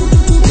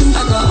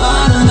like a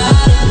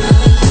automatic.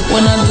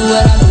 When I do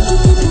it, I do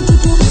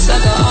it's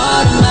like a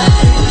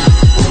automatic.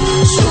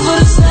 Shoot for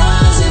the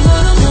stars, aim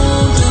for the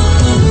moon,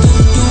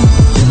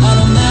 do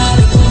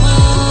automatic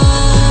woman,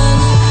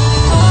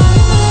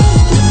 automatic.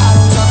 I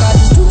don't talk, I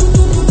just do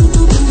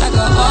like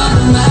a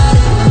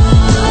automatic.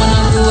 When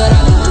I do it,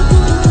 I do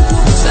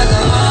it's like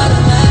a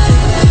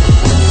automatic.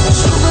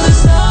 Shoot for the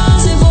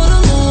stars, aim for the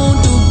moon,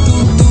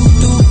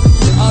 do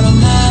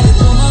automatic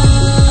woman,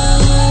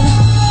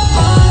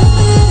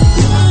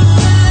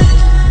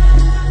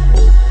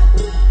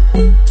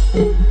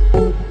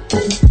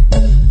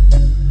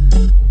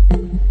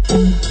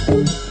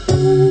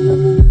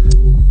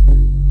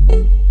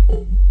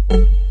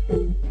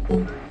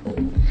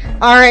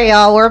 All right,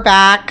 y'all, we're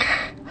back.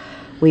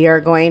 We are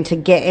going to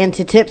get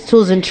into tips,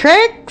 tools, and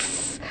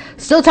tricks.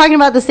 Still talking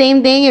about the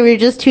same thing. If you're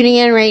just tuning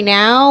in right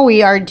now,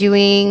 we are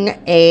doing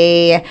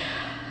a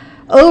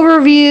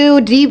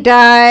overview, deep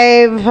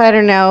dive, I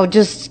don't know,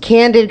 just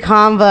candid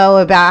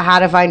convo about how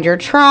to find your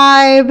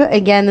tribe.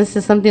 Again, this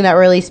is something that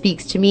really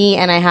speaks to me,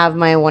 and I have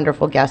my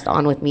wonderful guest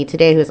on with me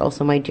today, who's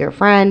also my dear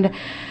friend,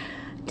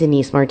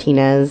 Denise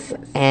Martinez.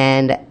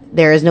 And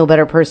there is no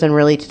better person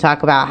really to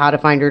talk about how to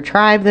find your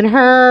tribe than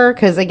her,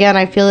 because again,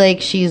 I feel like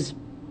she's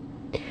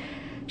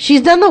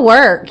done the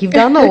work. You've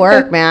done the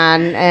work,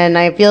 man. And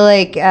I feel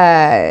like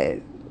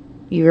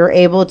you're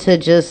able to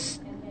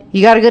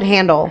you got a good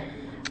handle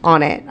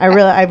on it. I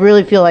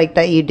really feel like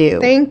that you do.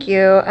 Thank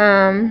you.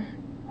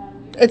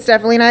 It's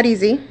definitely not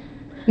easy.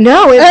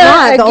 No, it's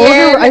not.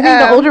 Again, I think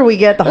the older we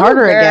get, the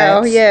harder it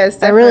girl, gets. Yes,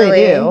 definitely. I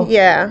really do.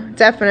 Yeah,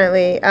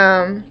 definitely.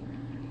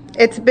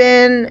 It's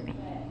been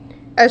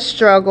a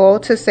struggle,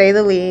 to say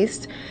the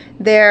least.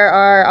 There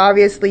are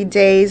obviously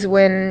days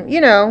when,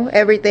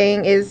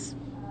 everything is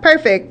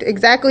perfect,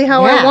 exactly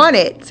how I want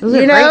it. Those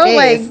are great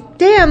days. Like,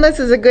 damn, this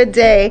is a good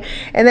day.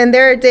 And then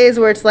there are days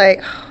where it's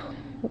like,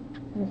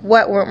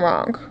 what went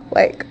wrong?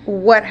 Like,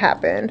 what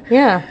happened?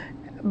 Yeah.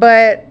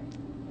 But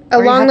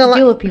along the line,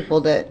 deal with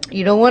people that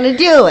you don't want to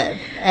deal with,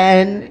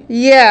 and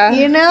yeah,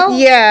 and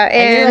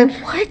and you're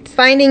like, what?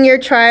 Finding your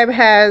tribe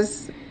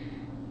has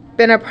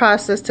been a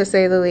process, to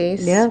say the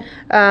least. Yeah.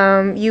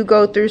 You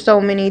go through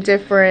so many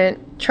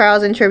different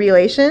trials and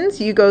tribulations.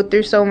 You go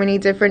through so many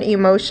different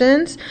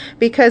emotions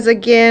because,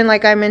 again,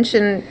 like I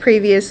mentioned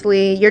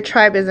previously, your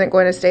tribe isn't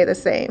going to stay the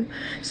same.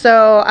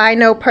 So I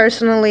know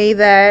personally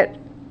that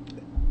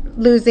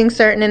losing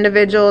certain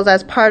individuals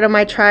as part of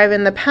my tribe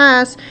in the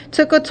past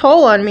took a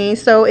toll on me.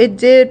 So it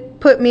did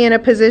put me in a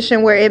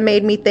position where it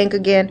made me think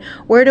again,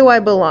 where do I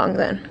belong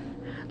then?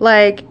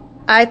 Like,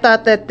 I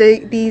thought that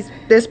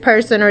this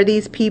person or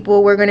these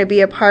people were going to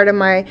be a part of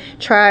my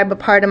tribe, a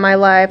part of my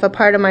life, a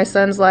part of my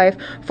son's life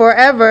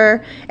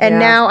forever. And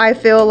now I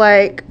feel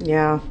like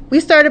we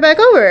started back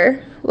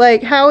over.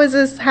 Like, how is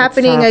this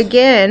happening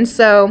again?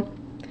 So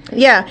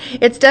yeah,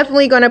 it's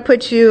definitely going to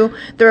put you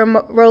through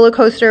a roller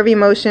coaster of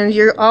emotions.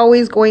 You're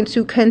always going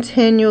to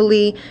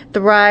continually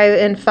thrive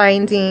in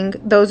finding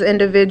those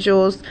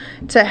individuals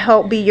to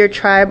help be your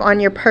tribe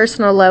on your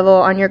personal level,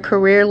 on your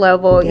career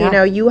level.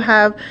 Yeah. You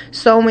have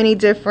so many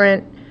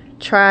different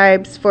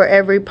tribes for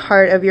every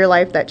part of your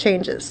life that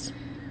changes.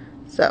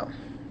 So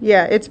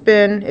yeah, it's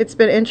been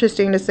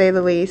interesting, to say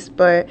the least,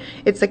 but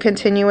it's a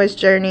continuous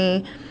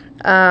journey.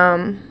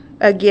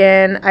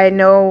 Again, I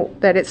know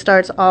that it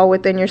starts all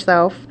within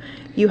yourself.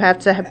 You have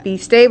to be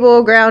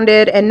stable,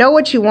 grounded, and know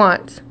what you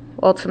want,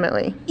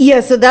 ultimately.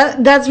 Yeah, so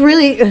that's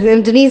really,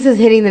 and Denise is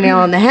hitting the nail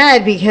on the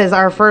head, because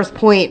our first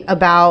point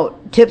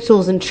about tips,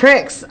 tools, and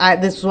tricks,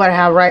 this is what I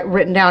have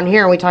written down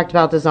here, and we talked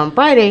about this on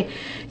Friday.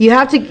 You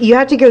have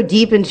to go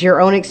deep into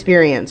your own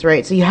experience,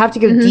 right? So you have to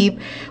go deep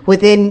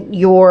within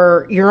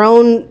your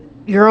own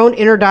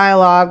inner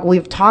dialogue.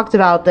 We've talked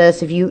about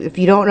this. If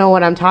you don't know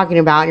what I'm talking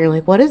about, and you're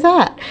like, what is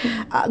that?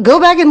 Go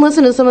back and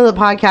listen to some of the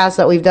podcasts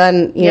that we've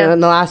done, you know,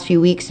 in the last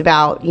few weeks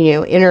about, you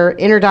know,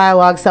 inner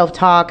dialogue,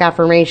 self-talk,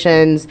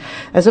 affirmations.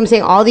 As I'm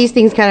saying, all these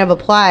things kind of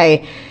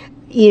apply,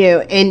 you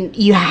know, and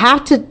you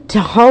have to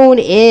hone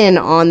in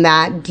on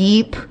that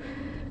deep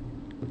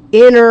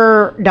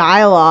inner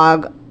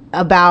dialogue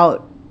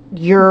about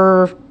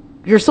your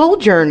soul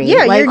journey.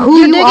 Yeah, like you're who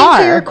you digging are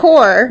to your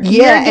core. Yeah,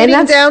 you're and getting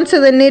that's down to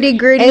the nitty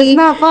gritty. It's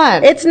not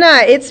fun. It's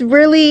not. It's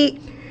really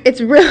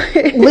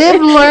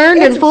live,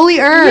 learn, and fully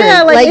earn.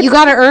 Yeah, like you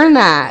got to earn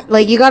that.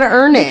 Like you got to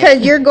earn it, because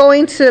you're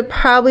going to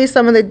probably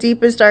some of the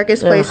deepest,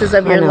 darkest places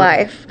of your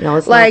life. No,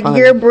 it's like not fun.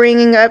 you're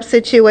bringing up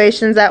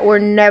situations that were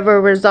never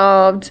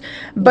resolved,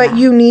 but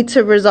you need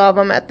to resolve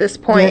them at this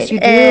point. Yes, you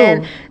do.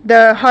 And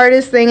the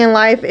hardest thing in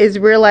life is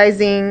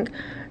realizing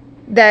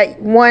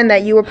that, one,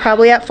 that you were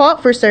probably at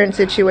fault for certain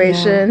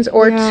situations,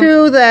 or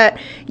two, that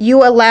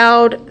you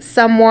allowed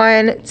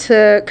someone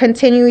to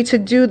continue to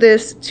do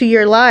this to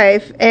your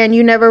life and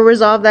you never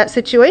resolved that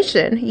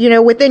situation, you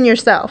know, within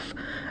yourself.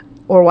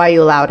 Or why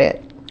you allowed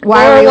it.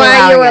 Why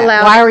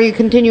are you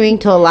continuing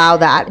to allow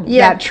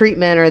that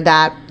treatment or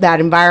that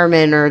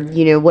environment, or,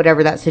 you know,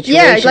 whatever that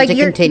situation to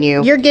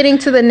continue? You're getting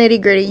to the nitty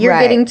gritty. You're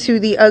getting to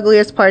the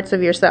ugliest parts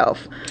of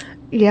yourself.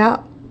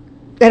 Yeah.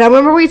 And I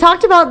remember we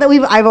talked about that.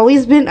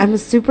 I'm a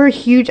super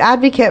huge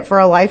advocate for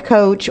a life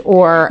coach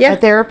or a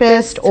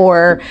therapist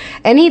or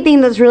anything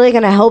that's really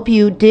going to help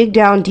you dig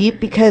down deep,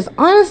 because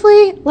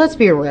honestly, let's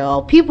be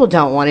real, people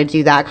don't want to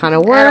do that kind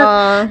of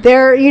work.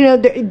 They're, you know,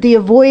 the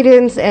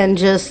avoidance and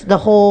just the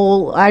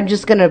whole, I'm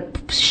just going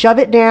to shove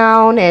it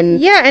down.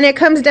 And it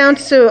comes down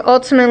to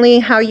ultimately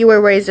how you were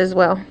raised as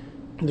well.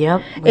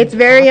 Yep. It's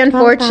very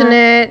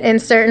unfortunate in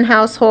certain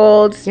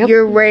households. Yep.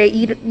 You're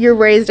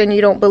raised and you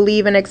don't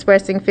believe in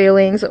expressing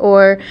feelings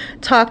or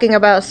talking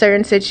about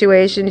certain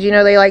situations. You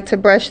know, they like to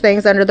brush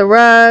things under the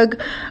rug,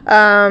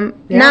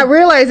 not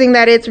realizing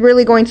that it's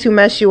really going to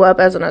mess you up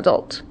as an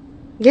adult.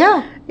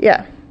 Yeah.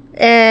 Yeah.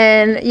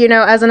 And, you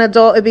know, as an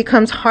adult, it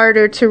becomes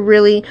harder to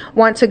really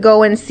want to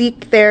go and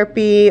seek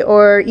therapy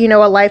or, you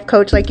know, a life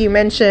coach, like you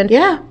mentioned.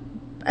 Yeah.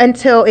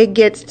 Until you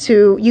get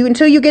to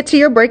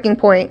your breaking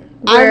point.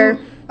 Where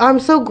I'm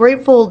so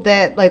grateful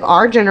that, like,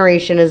 our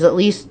generation is at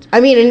least, I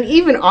mean, and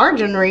even our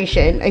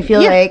generation, I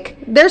feel like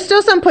there's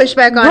still some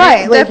pushback on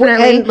it, like,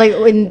 definitely. And like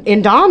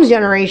in Dom's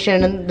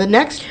generation and the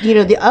next, you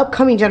know, the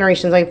upcoming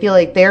generations, I feel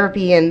like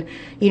therapy and,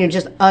 you know,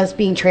 just us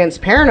being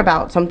transparent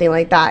about something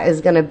like that is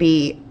going to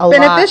be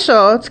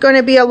beneficial. It's going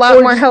to be a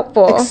lot more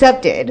helpful.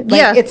 Accepted.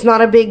 Like, it's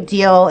not a big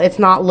deal. It's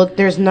not,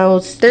 there's no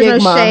stigma.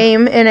 There's no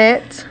shame in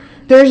it.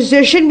 There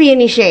shouldn't be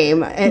any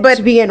shame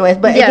to begin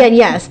with. But again,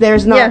 yes,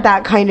 there's not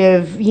that kind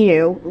of, you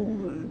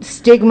know,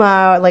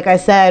 stigma, like I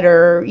said,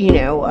 or, you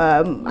know,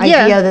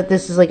 idea that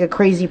this is like a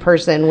crazy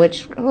person,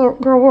 which, girl,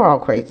 we're all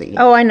crazy.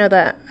 Oh, I know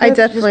that. I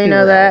definitely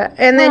know that.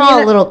 And then we're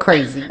all a little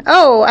crazy.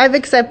 Oh, I've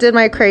accepted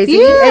my crazy.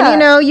 And, you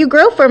know, you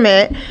grow from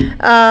it.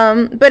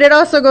 But it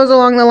also goes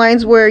along the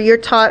lines where you're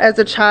taught as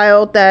a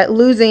child that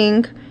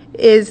losing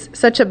is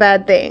such a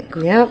bad thing.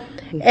 Yep.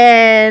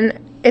 And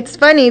it's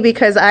funny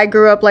because I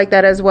grew up like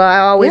that as well. I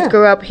always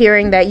grew up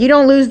hearing that you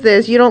don't lose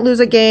this, you don't lose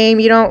a game,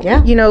 you don't,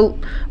 you know,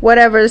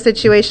 whatever the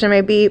situation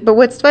may be. But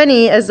what's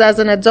funny is, as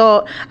an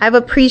adult, I've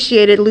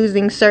appreciated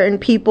losing certain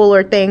people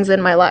or things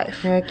in my life.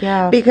 Heck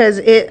yeah. Because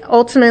it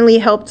ultimately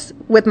helped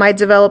with my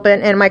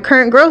development and my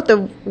current growth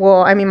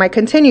my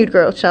continued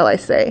growth, shall I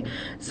say.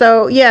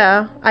 So,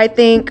 yeah, I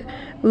think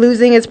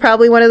losing is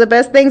probably one of the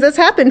best things that's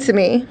happened to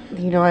me.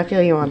 You know, I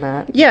feel you on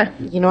that. Yeah.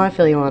 You know, I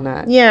feel you on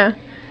that. Yeah.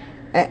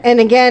 And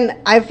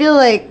again, I feel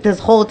like this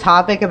whole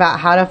topic about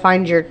how to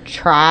find your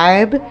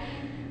tribe,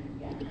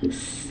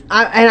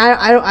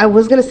 I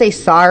was going to say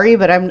sorry,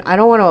 but I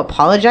don't want to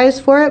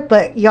apologize for it.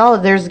 But y'all,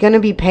 there's going to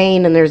be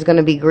pain and there's going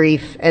to be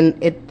grief, and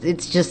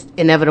it's just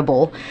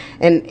inevitable.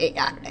 And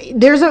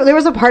there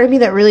was a part of me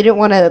that really didn't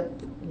want to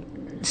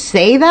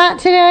say that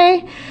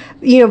today.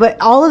 You know, but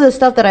all of the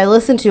stuff that I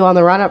listened to on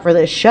the run up for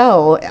this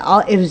show,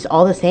 it was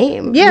all the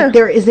same. Yeah.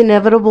 There is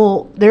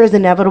inevitable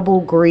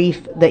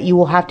grief that you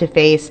will have to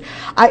face.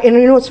 And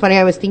you know what's funny?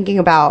 I was thinking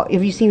about,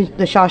 have you seen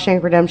The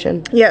Shawshank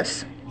Redemption?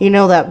 Yes. You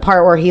know that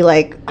part where he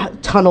like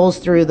tunnels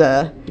through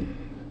the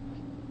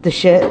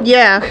shit?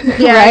 Yeah.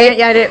 Yeah. Right?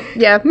 Yeah. I did.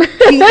 Yeah.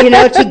 You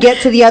know, to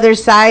get to the other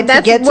side,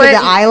 to get to the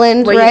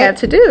island, what right? you have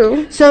to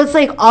do. So it's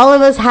like all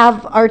of us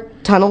have our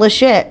tunnel of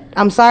shit.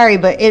 I'm sorry,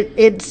 but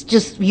it's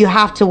just, you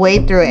have to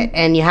wade through it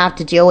and you have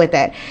to deal with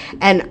it.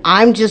 And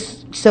I'm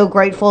just so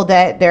grateful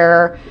that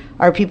there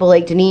are people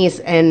like Denise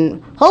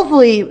and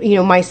hopefully, you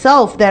know,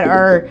 myself that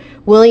are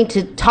willing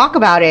to talk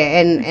about it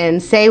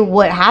and say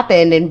what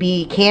happened and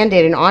be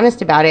candid and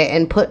honest about it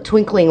and put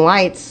twinkling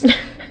lights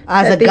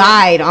as a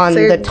guide on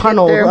the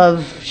tunnel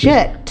of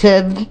shit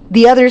to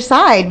the other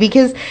side.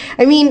 Because,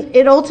 I mean,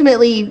 it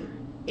ultimately,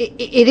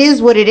 it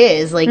is what it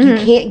is. Like, you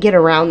can't get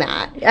around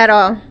that. At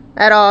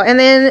all. And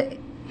then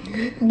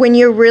when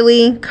you're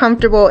really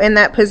comfortable in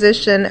that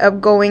position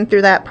of going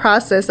through that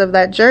process of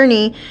that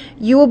journey,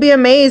 you will be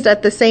amazed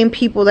at the same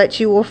people that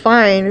you will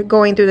find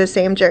going through the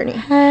same journey.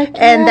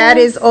 And that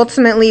is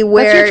ultimately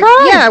where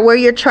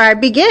your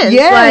tribe begins.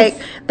 Yes.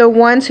 Like the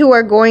ones who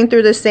are going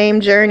through the same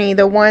journey,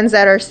 the ones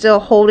that are still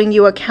holding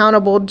you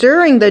accountable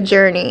during the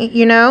journey,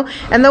 you know,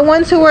 and the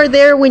ones who are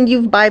there when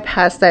you've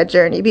bypassed that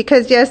journey.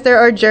 Because yes, there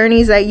are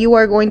journeys that you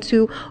are going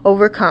to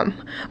overcome,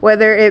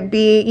 whether it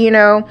be, you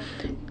know,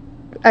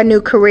 a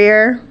new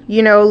career,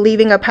 you know,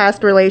 leaving a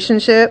past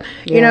relationship.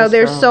 You know,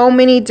 there's so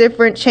many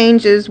different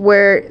changes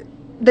where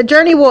the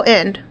journey will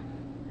end.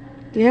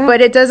 Yeah.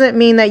 But it doesn't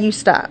mean that you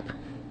stop.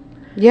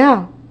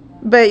 Yeah.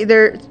 But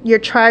your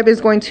tribe is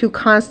going to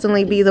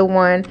constantly be the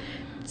one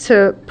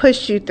to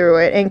push you through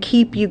it and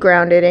keep you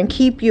grounded and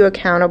keep you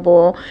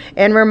accountable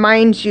and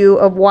remind you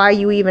of why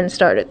you even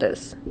started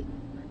this.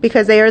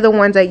 Because they are the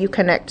ones that you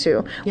connect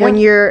to when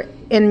you're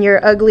in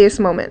your ugliest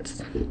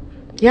moments.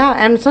 Yeah,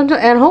 and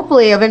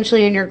hopefully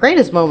eventually in your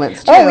greatest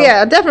moments too. Oh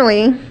yeah,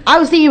 definitely. I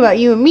was thinking about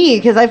you and me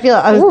because I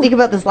was thinking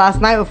about this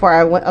last night before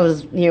I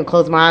was, you know,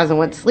 closed my eyes and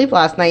went to sleep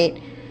last night.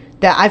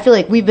 That I feel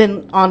like we've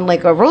been on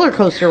like a roller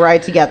coaster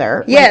ride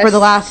together like, for the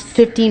last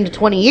 15 to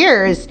 20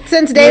 years.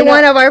 Since day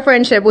one of our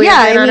friendship, we've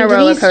been on a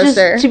roller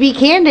coaster. Just, to be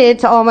candid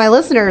to all my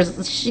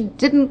listeners, she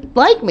didn't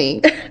like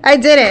me. I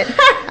didn't.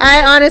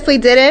 I honestly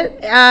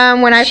didn't.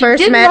 When I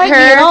first met her, me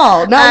at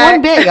all. Not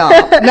one bit,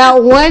 y'all.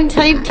 Not one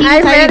tiny bit.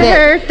 I met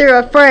her through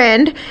a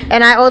friend,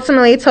 and I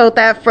ultimately told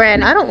that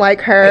friend, I don't like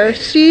her.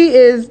 She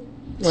is.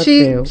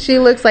 She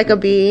looks like a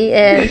bee,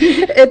 and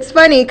it's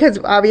funny because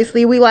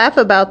obviously we laugh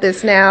about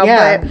this now,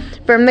 but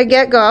from the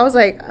get-go I was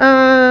like,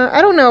 I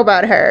don't know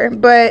about her,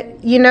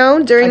 but you know,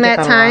 during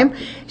that time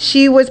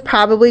she was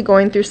probably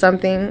going through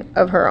something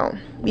of her own,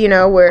 you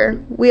know,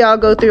 where we all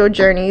go through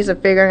journeys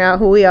of figuring out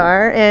who we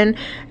are, and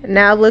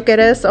now look at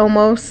us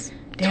almost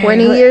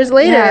 20 years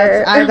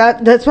later.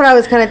 That's what I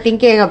was kind of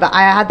thinking about.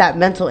 I had that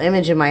mental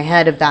image in my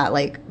head of that,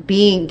 like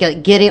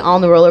getting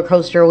on the roller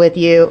coaster with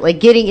you, like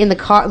getting in the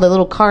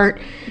little cart,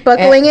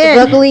 buckling in,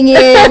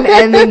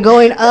 and then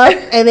going up,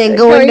 and then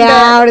going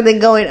down, and then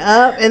going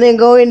up, and then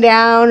going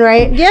down,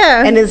 right?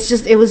 Yeah. And it was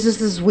just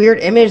this weird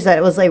image that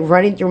it was like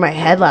running through my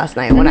head last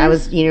night when I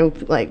was, you know,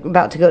 like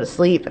about to go to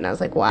sleep, and I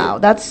was like, wow,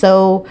 that's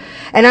so.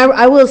 And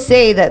I will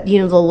say that, you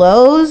know, the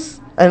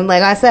lows, and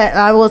like I said,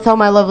 I will tell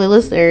my lovely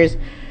listeners,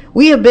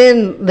 we have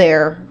been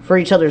there for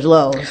each other's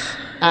lows.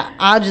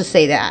 I'll just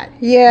say that.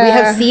 Yeah. We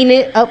have seen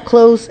it up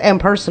close and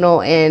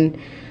personal, and,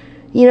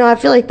 you know, I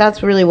feel like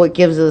that's really what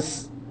gives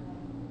us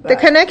the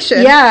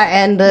connection. Yeah,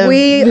 and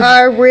we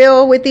are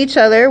real with each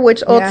other,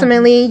 which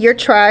ultimately your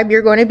tribe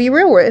you're going to be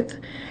real with.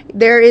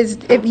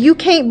 If you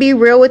can't be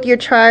real with your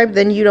tribe,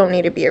 then you don't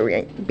need to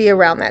be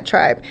around that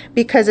tribe,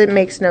 because it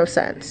makes no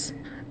sense.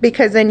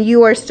 Because then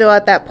you are still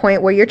at that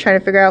point where you're trying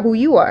to figure out who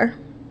you are.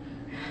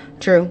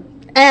 True.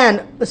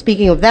 And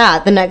speaking of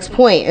that, the next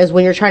point is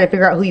when you're trying to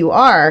figure out who you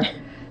are.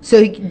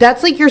 So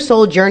that's like your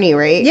soul journey,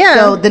 right? Yeah.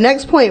 So the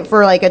next point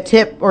for like a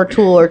tip or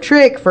tool or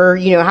trick for,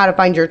 you know, how to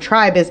find your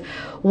tribe is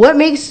what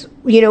makes,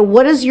 you know,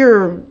 what is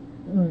the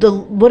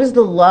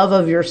love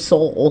of your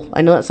soul?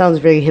 I know that sounds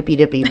very hippy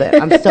dippy, but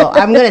I'm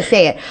going to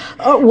say it.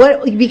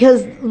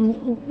 Because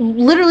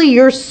literally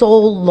your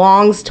soul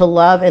longs to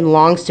love and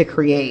longs to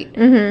create.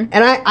 Mm-hmm.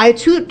 And I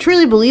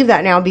truly believe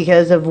that now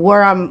because of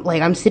where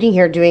I'm sitting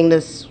here doing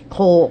this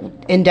whole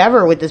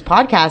endeavor with this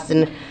podcast,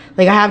 and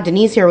like I have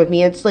Denise here with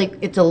me. It's like,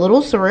 it's a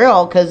little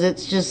surreal because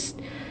it's just,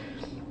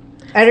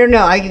 I don't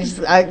know. I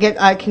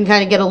can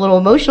kind of get a little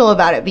emotional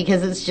about it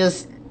because it's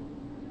just,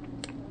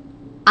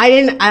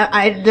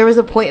 there was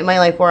a point in my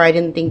life where I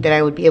didn't think that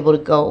I would be able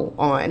to go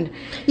on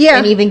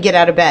and even get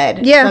out of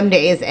bed some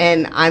days,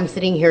 and I'm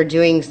sitting here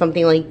doing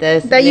something like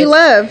this that you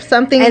love,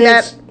 something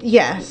that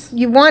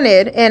you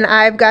wanted, and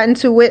I've gotten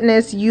to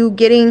witness you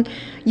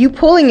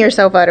pulling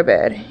yourself out of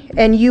bed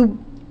and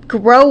you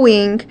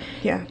growing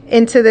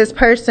into this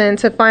person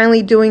to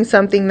finally doing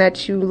something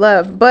that you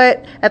love,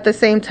 but at the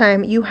same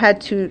time you had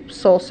to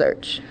soul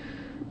search.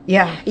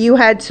 Yeah. You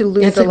had to lose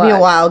a lot. It took me a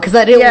while because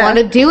I didn't want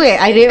to do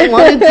it. I didn't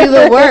want to do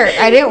the work.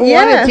 I didn't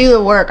want to do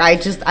the work. I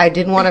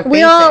didn't want to face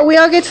it. We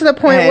all get to the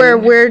point where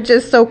we're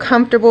just so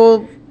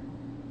comfortable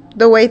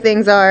the way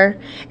things are,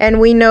 and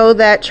we know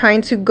that trying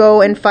to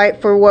go and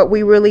fight for what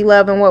we really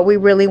love and what we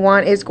really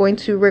want is going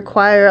to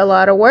require a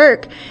lot of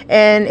work,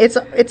 and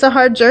it's a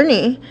hard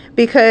journey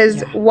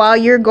because while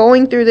you're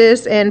going through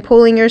this and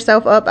pulling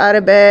yourself up out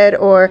of bed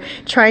or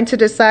trying to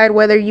decide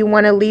whether you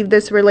want to leave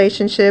this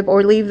relationship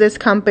or leave this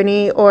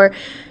company, or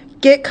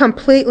get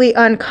completely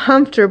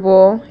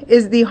uncomfortable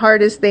is the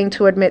hardest thing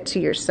to admit to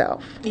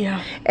yourself.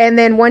 Yeah. And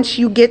then once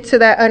you get to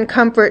that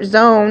uncomfort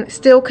zone,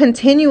 still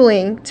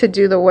continuing to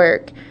do the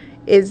work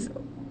is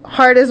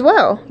hard as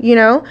well, you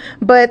know?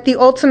 But the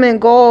ultimate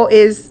goal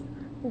is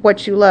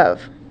what you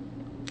love.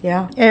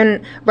 Yeah.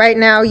 And right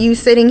now, you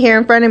sitting here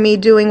in front of me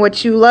doing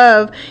what you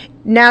love,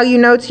 now you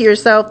know to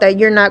yourself that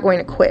you're not going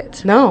to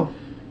quit. No.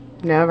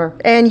 Never.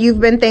 And you've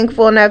been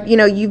thankful enough, you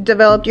know, you've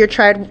developed your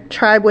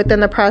tribe within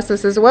the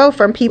process as well,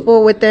 from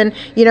people within,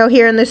 you know,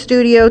 here in the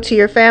studio, to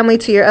your family,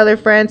 to your other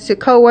friends, to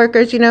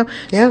coworkers, you know,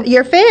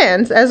 your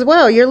fans as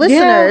well, your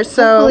listeners.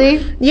 So,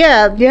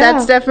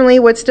 that's definitely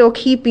what's still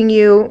keeping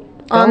you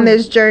on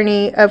this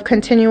journey of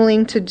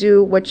continuing to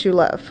do what you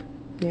love.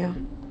 Yeah.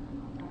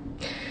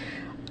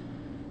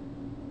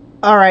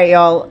 All right,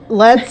 y'all.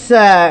 Let's,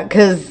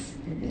 because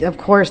of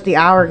course the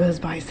hour goes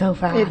by so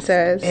fast.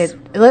 It does.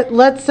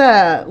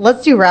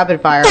 Let's do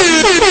rapid fire.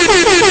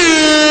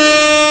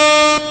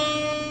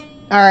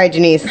 All right,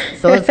 Denise.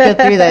 So let's go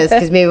through this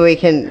because maybe we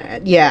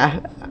can. Yeah,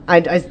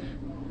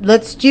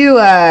 let's do.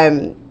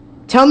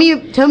 Tell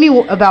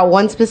me about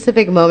one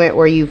specific moment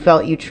where you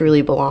felt you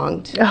truly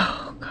belonged.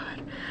 Oh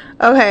God.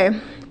 Okay.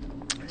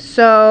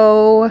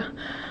 So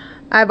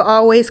I've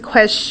always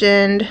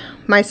questioned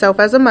myself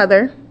as a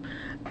mother.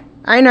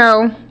 I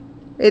know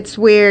it's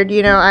weird,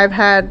 you know, I've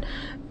had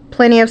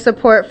plenty of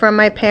support from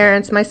my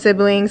parents, my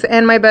siblings,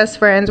 and my best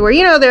friends where,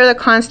 you know, they're the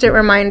constant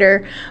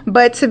reminder.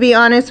 But to be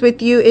honest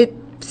with you, it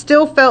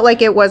still felt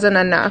like it wasn't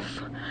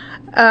enough.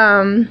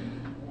 The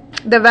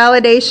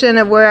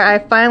validation of where I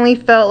finally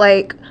felt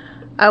like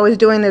I was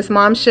doing this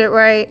mom shit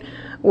right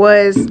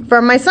was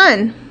from my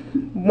son.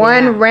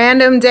 One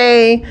random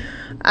day,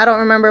 I don't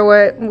remember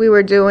what we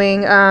were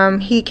doing.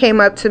 He came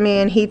up to me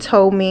and he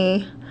told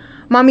me,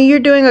 "Mommy, you're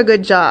doing a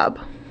good job."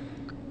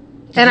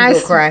 And I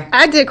cry.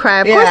 I did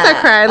cry. Of course I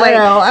cried. Like,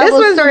 this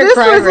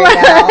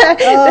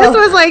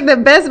was like the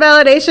best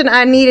validation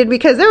I needed,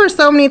 because there were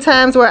so many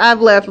times where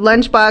I've left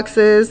lunch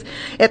boxes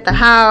at the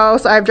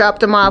house. I've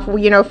dropped him off,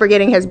 you know,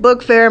 forgetting his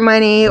book fare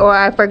money, or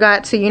I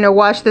forgot to, you know,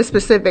 wash this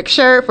specific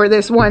shirt for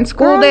this one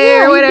school day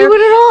or whatever. You do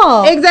it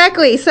all.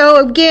 Exactly.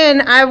 So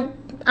again,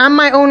 I'm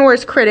my own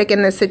worst critic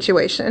in this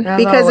situation,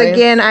 because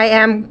again, I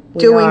am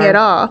doing it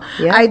all.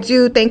 Yeah. I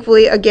do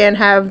thankfully again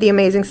have the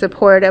amazing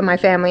support of my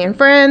family and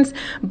friends,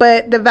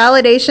 but the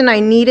validation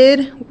I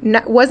needed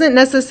wasn't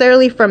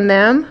necessarily from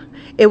them,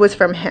 it was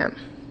from him.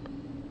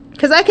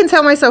 Because I can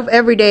tell myself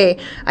every day,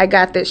 I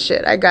got this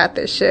shit,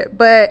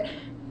 but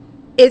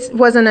it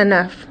wasn't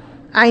enough.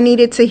 I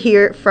needed to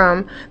hear it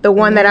from the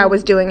one that I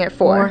was doing it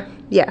for.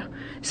 Yeah.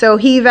 So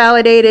he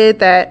validated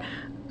that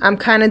I'm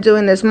kind of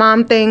doing this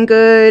mom thing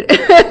good. Girl,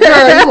 you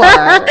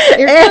are.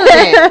 You're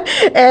doing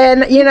it.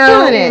 And you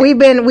know, we've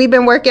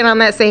been working on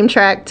that same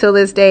track till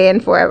this day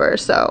and forever.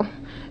 So,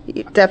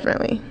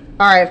 definitely.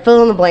 All right,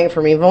 fill in the blank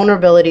for me.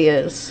 Vulnerability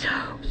is.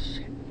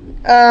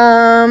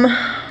 Oh,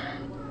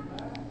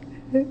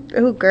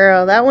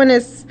 girl, that one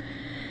is.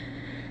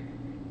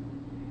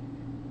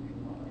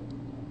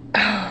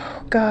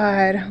 Oh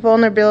God,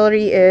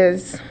 vulnerability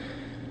is.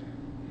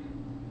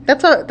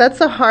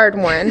 That's a hard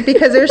one,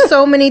 because there's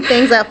so many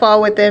things that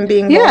fall within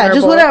being vulnerable.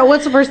 Just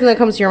what's the first thing that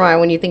comes to your mind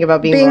when you think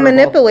about being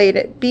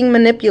vulnerable? Being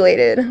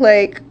manipulated.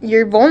 Like,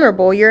 you're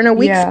vulnerable. You're in a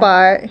weak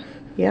spot.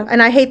 Yeah.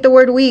 And I hate the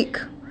word weak.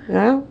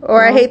 Yeah.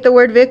 Or I hate the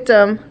word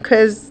victim,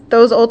 because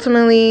those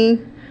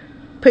ultimately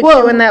put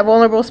you in that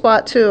vulnerable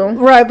spot too.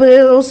 Right, but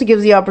it also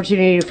gives the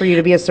opportunity for you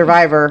to be a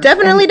survivor.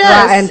 Definitely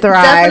does. And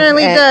thrive.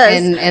 Definitely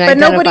does. And but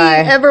nobody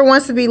ever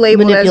wants to be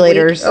labeled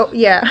manipulators. as weak. Oh,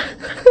 yeah.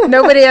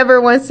 Nobody ever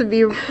wants to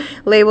be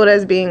labeled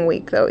as being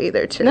weak though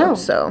either too. No.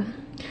 So.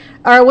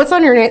 All right, what's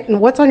on your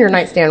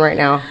nightstand right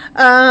now?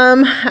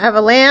 I have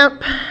a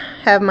lamp,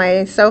 have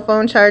my cell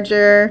phone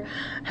charger,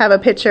 have a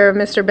picture of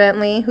Mr.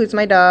 Bentley, who's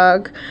my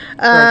dog.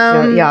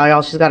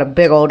 Y'all, she's got a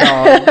big old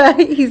dog.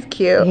 He's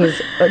cute. He's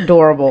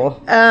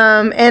adorable.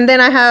 And then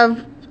I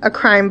have a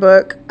crime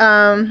book.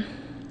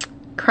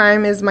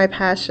 Crime is my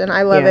passion.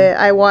 I love it.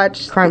 I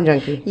watch... Crime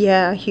junkie.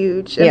 Yeah,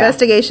 huge. Yeah.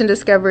 Investigation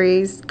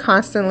discoveries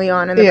constantly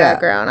on in the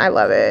background. I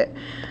love it.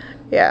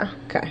 Yeah.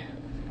 Okay.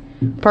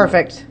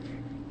 Perfect.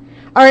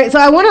 All right, so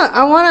I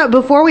wanna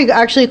before we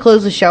actually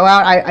close the show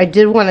out, I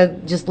did want to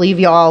just leave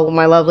y'all,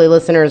 my lovely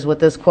listeners, with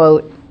this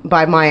quote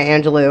by Maya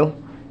Angelou,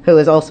 who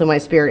is also my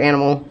spirit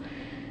animal.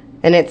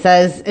 And it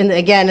says, and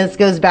again, this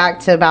goes back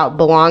to about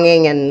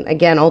belonging, and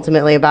again,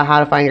 ultimately about how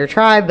to find your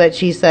tribe, but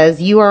she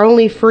says, "You are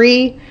only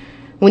free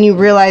when you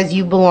realize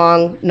you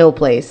belong no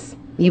place.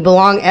 You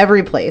belong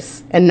every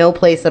place and no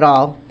place at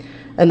all.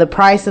 And the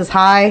price is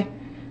high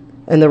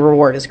and the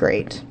reward is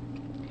great."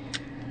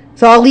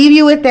 So I'll leave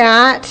you with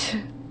that.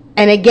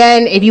 And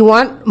again, if you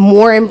want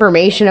more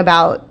information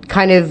about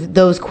kind of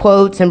those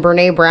quotes and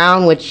Brene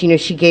Brown, which, you know,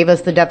 she gave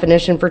us the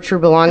definition for true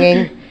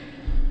belonging,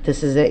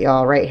 this is it,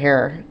 y'all, right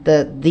here.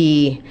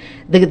 The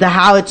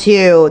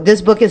how-to.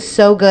 This book is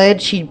so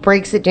good. She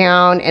breaks it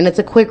down, and it's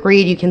a quick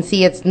read. You can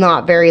see it's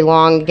not very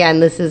long. Again,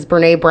 this is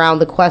Brene Brown,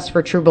 The Quest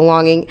for True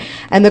Belonging,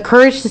 and the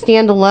courage to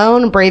stand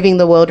alone, braving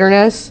the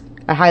wilderness.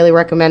 I highly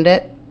recommend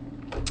it.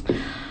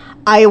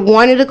 I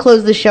wanted to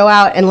close the show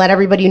out and let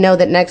everybody know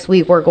that next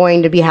week we're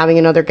going to be having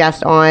another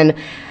guest on.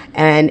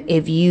 And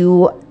if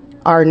you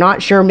are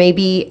not sure,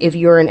 maybe if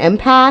you're an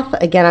empath,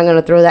 again, I'm going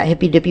to throw that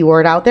hippy dippy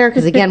word out there.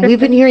 Because again, I've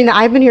been hearing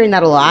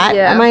that a lot.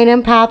 Yeah. Am I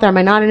an empath or am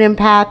I not an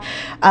empath?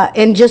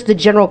 And just the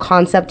general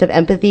concept of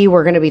empathy.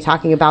 We're going to be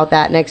talking about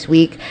that next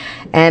week.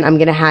 And I'm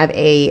going to have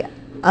a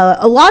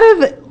lot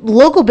of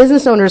local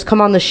business owners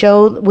come on the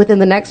show within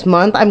the next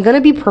month. I'm going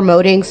to be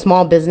promoting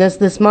small business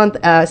this month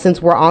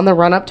since we're on the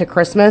run up to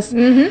Christmas.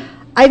 Mm-hmm.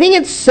 I think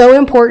it's so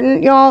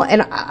important, y'all.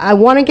 And I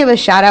want to give a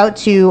shout out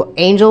to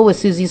Angel with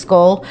Susie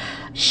Skull.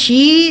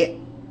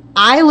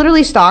 I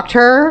literally stalked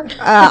her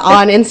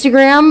on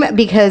Instagram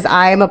because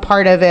I'm a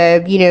part of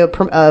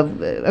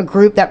a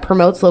group that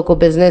promotes local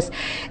business.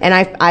 And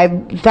I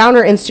found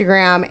her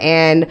Instagram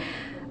and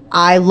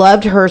I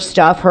loved her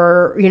stuff.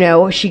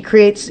 She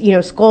creates,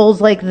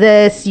 skulls like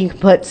this. You can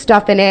put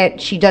stuff in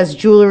it. She does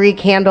jewelry,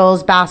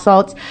 candles, bath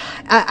salts.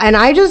 And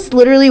I just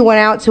literally went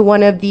out to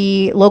one of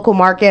the local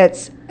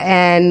markets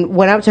and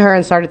went up to her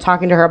and started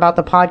talking to her about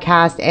the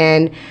podcast.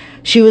 And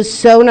she was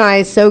so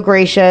nice, so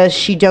gracious.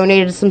 She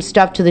donated some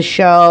stuff to the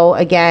show.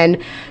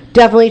 Again,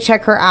 definitely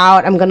check her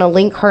out. I'm going to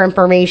link her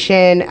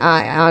information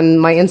on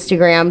my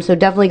Instagram. So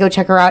definitely go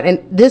check her out.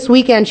 And this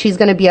weekend, she's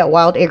going to be at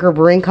Wild Acre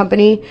Brewing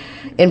Company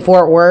in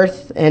Fort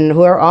Worth. And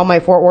all my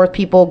Fort Worth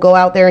people, go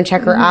out there and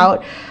check her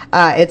out.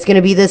 It's going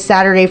to be this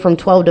Saturday from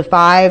 12 to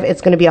 5.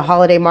 It's going to be a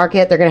holiday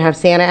market. They're going to have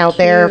Santa out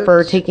there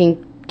for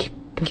taking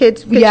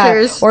kids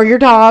pictures. Or your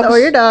dogs. Or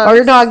your dogs. Or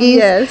your doggies.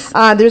 Yes.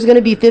 There's going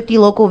to be 50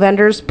 local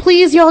vendors.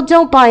 Please, y'all,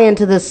 don't buy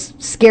into this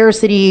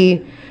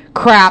scarcity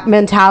crap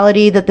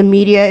mentality that the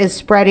media is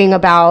spreading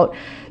about,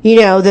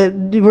 that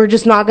we're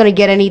just not going to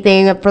get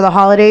anything for the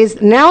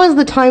holidays. Now is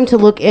the time to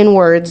look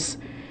inwards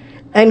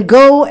and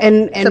go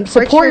and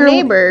support your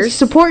neighbors.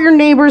 Support your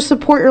neighbors,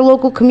 support your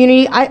local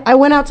community. I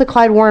went out to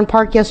Clyde Warren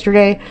Park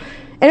yesterday,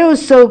 and it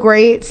was so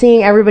great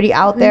seeing everybody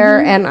out there.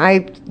 Mm-hmm. And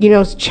I,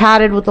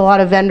 chatted with a lot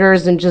of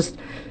vendors, and just,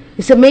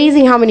 it's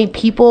amazing how many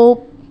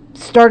people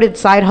started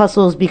side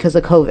hustles because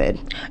of COVID.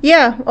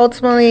 Yeah,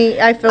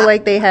 ultimately, I feel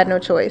like they had no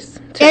choice.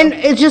 And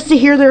it's just to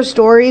hear their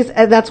stories,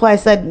 and that's why I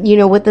said,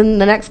 within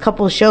the next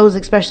couple of shows,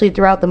 especially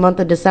throughout the month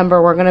of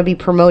December, we're going to be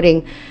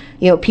promoting,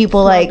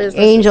 people like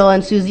Angel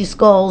and Susie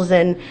Skulls,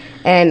 and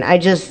I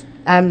just,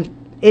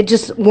 it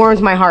just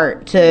warms my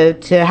heart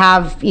to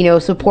have,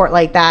 support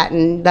like that,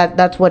 and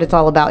that's what it's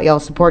all about, y'all,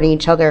 supporting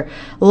each other,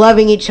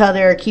 loving each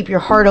other, keep your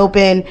heart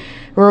open,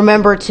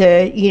 remember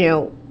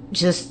to,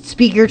 just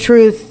speak your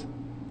truth.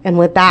 And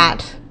with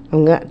that,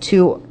 I'm going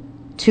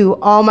to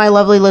all my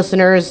lovely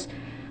listeners,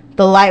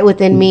 the light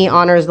within me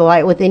honors the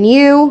light within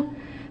you.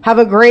 Have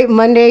a great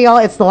Monday, y'all.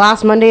 It's the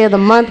last Monday of the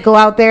month. Go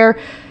out there,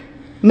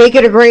 make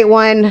it a great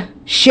one.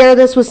 Share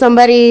this with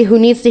somebody who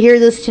needs to hear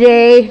this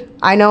today.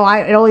 I know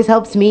it always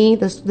helps me.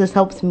 This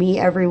helps me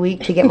every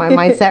week to get my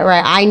mindset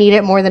right. I need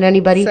it more than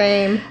anybody.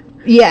 Same.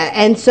 Yeah,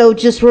 and so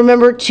just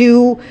remember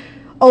to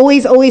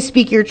always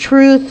speak your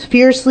truth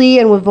fiercely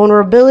and with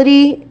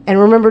vulnerability. And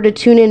remember to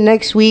tune in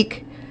next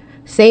week.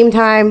 Same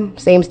time,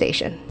 same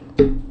station.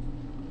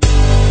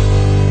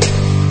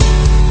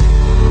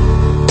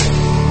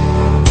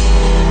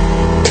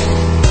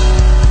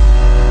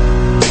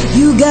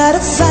 You got a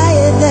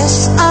fire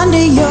that's under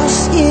your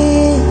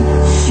skin.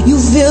 You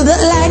feel the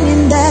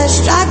lightning that's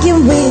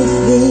striking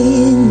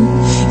within.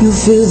 You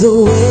feel the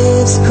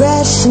waves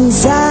crash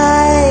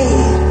inside,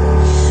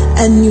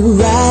 and you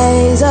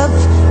rise up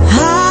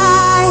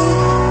high,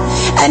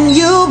 and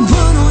you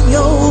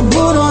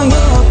put on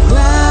your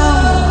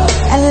crown,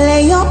 and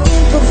lay your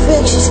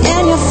imperfections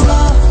and your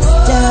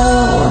flaws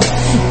down.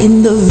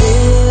 In the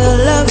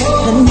veil of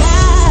the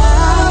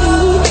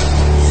night,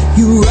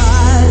 you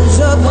rise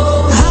up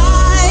higher.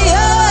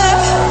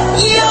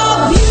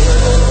 You're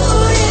beautiful.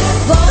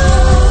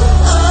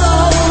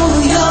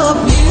 You're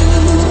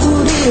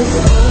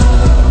beautiful.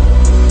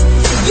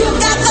 You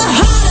got the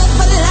heart of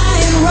a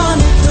lion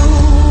running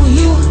through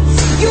you.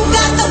 You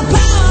got the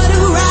power to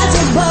rise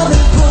above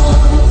and pull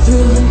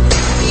through.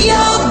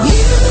 You're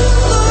beautiful.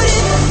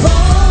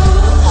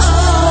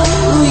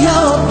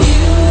 You're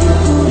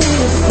beautiful.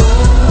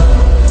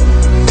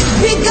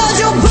 Because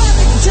you're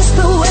perfect just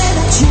the way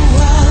that you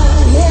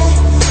are, yeah.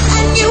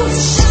 And you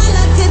shine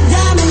like a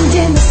diamond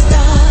in the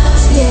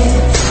stars, yeah.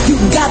 You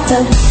got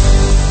the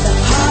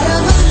heart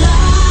of a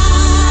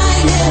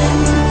lion.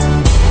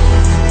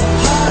 The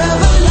heart of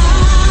a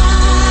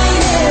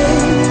lion.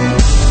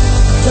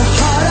 The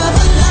heart of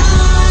a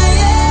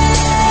lion.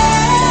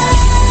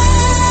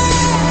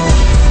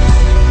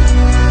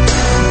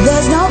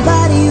 There's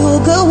nobody who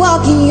could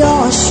walk in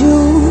your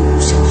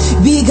shoes.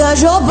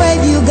 Because you're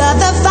brave, you got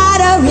the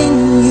fighter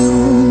in you.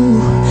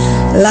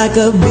 Like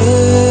a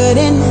bird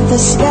in the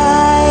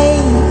sky,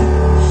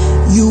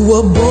 you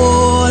were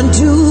born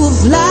to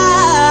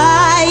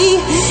fly.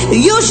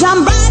 You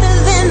shine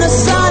brighter than the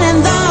sun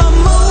and the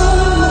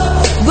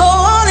moon. Go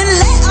on and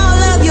let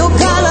all of your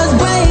colors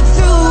break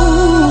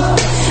through.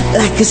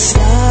 Like a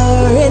star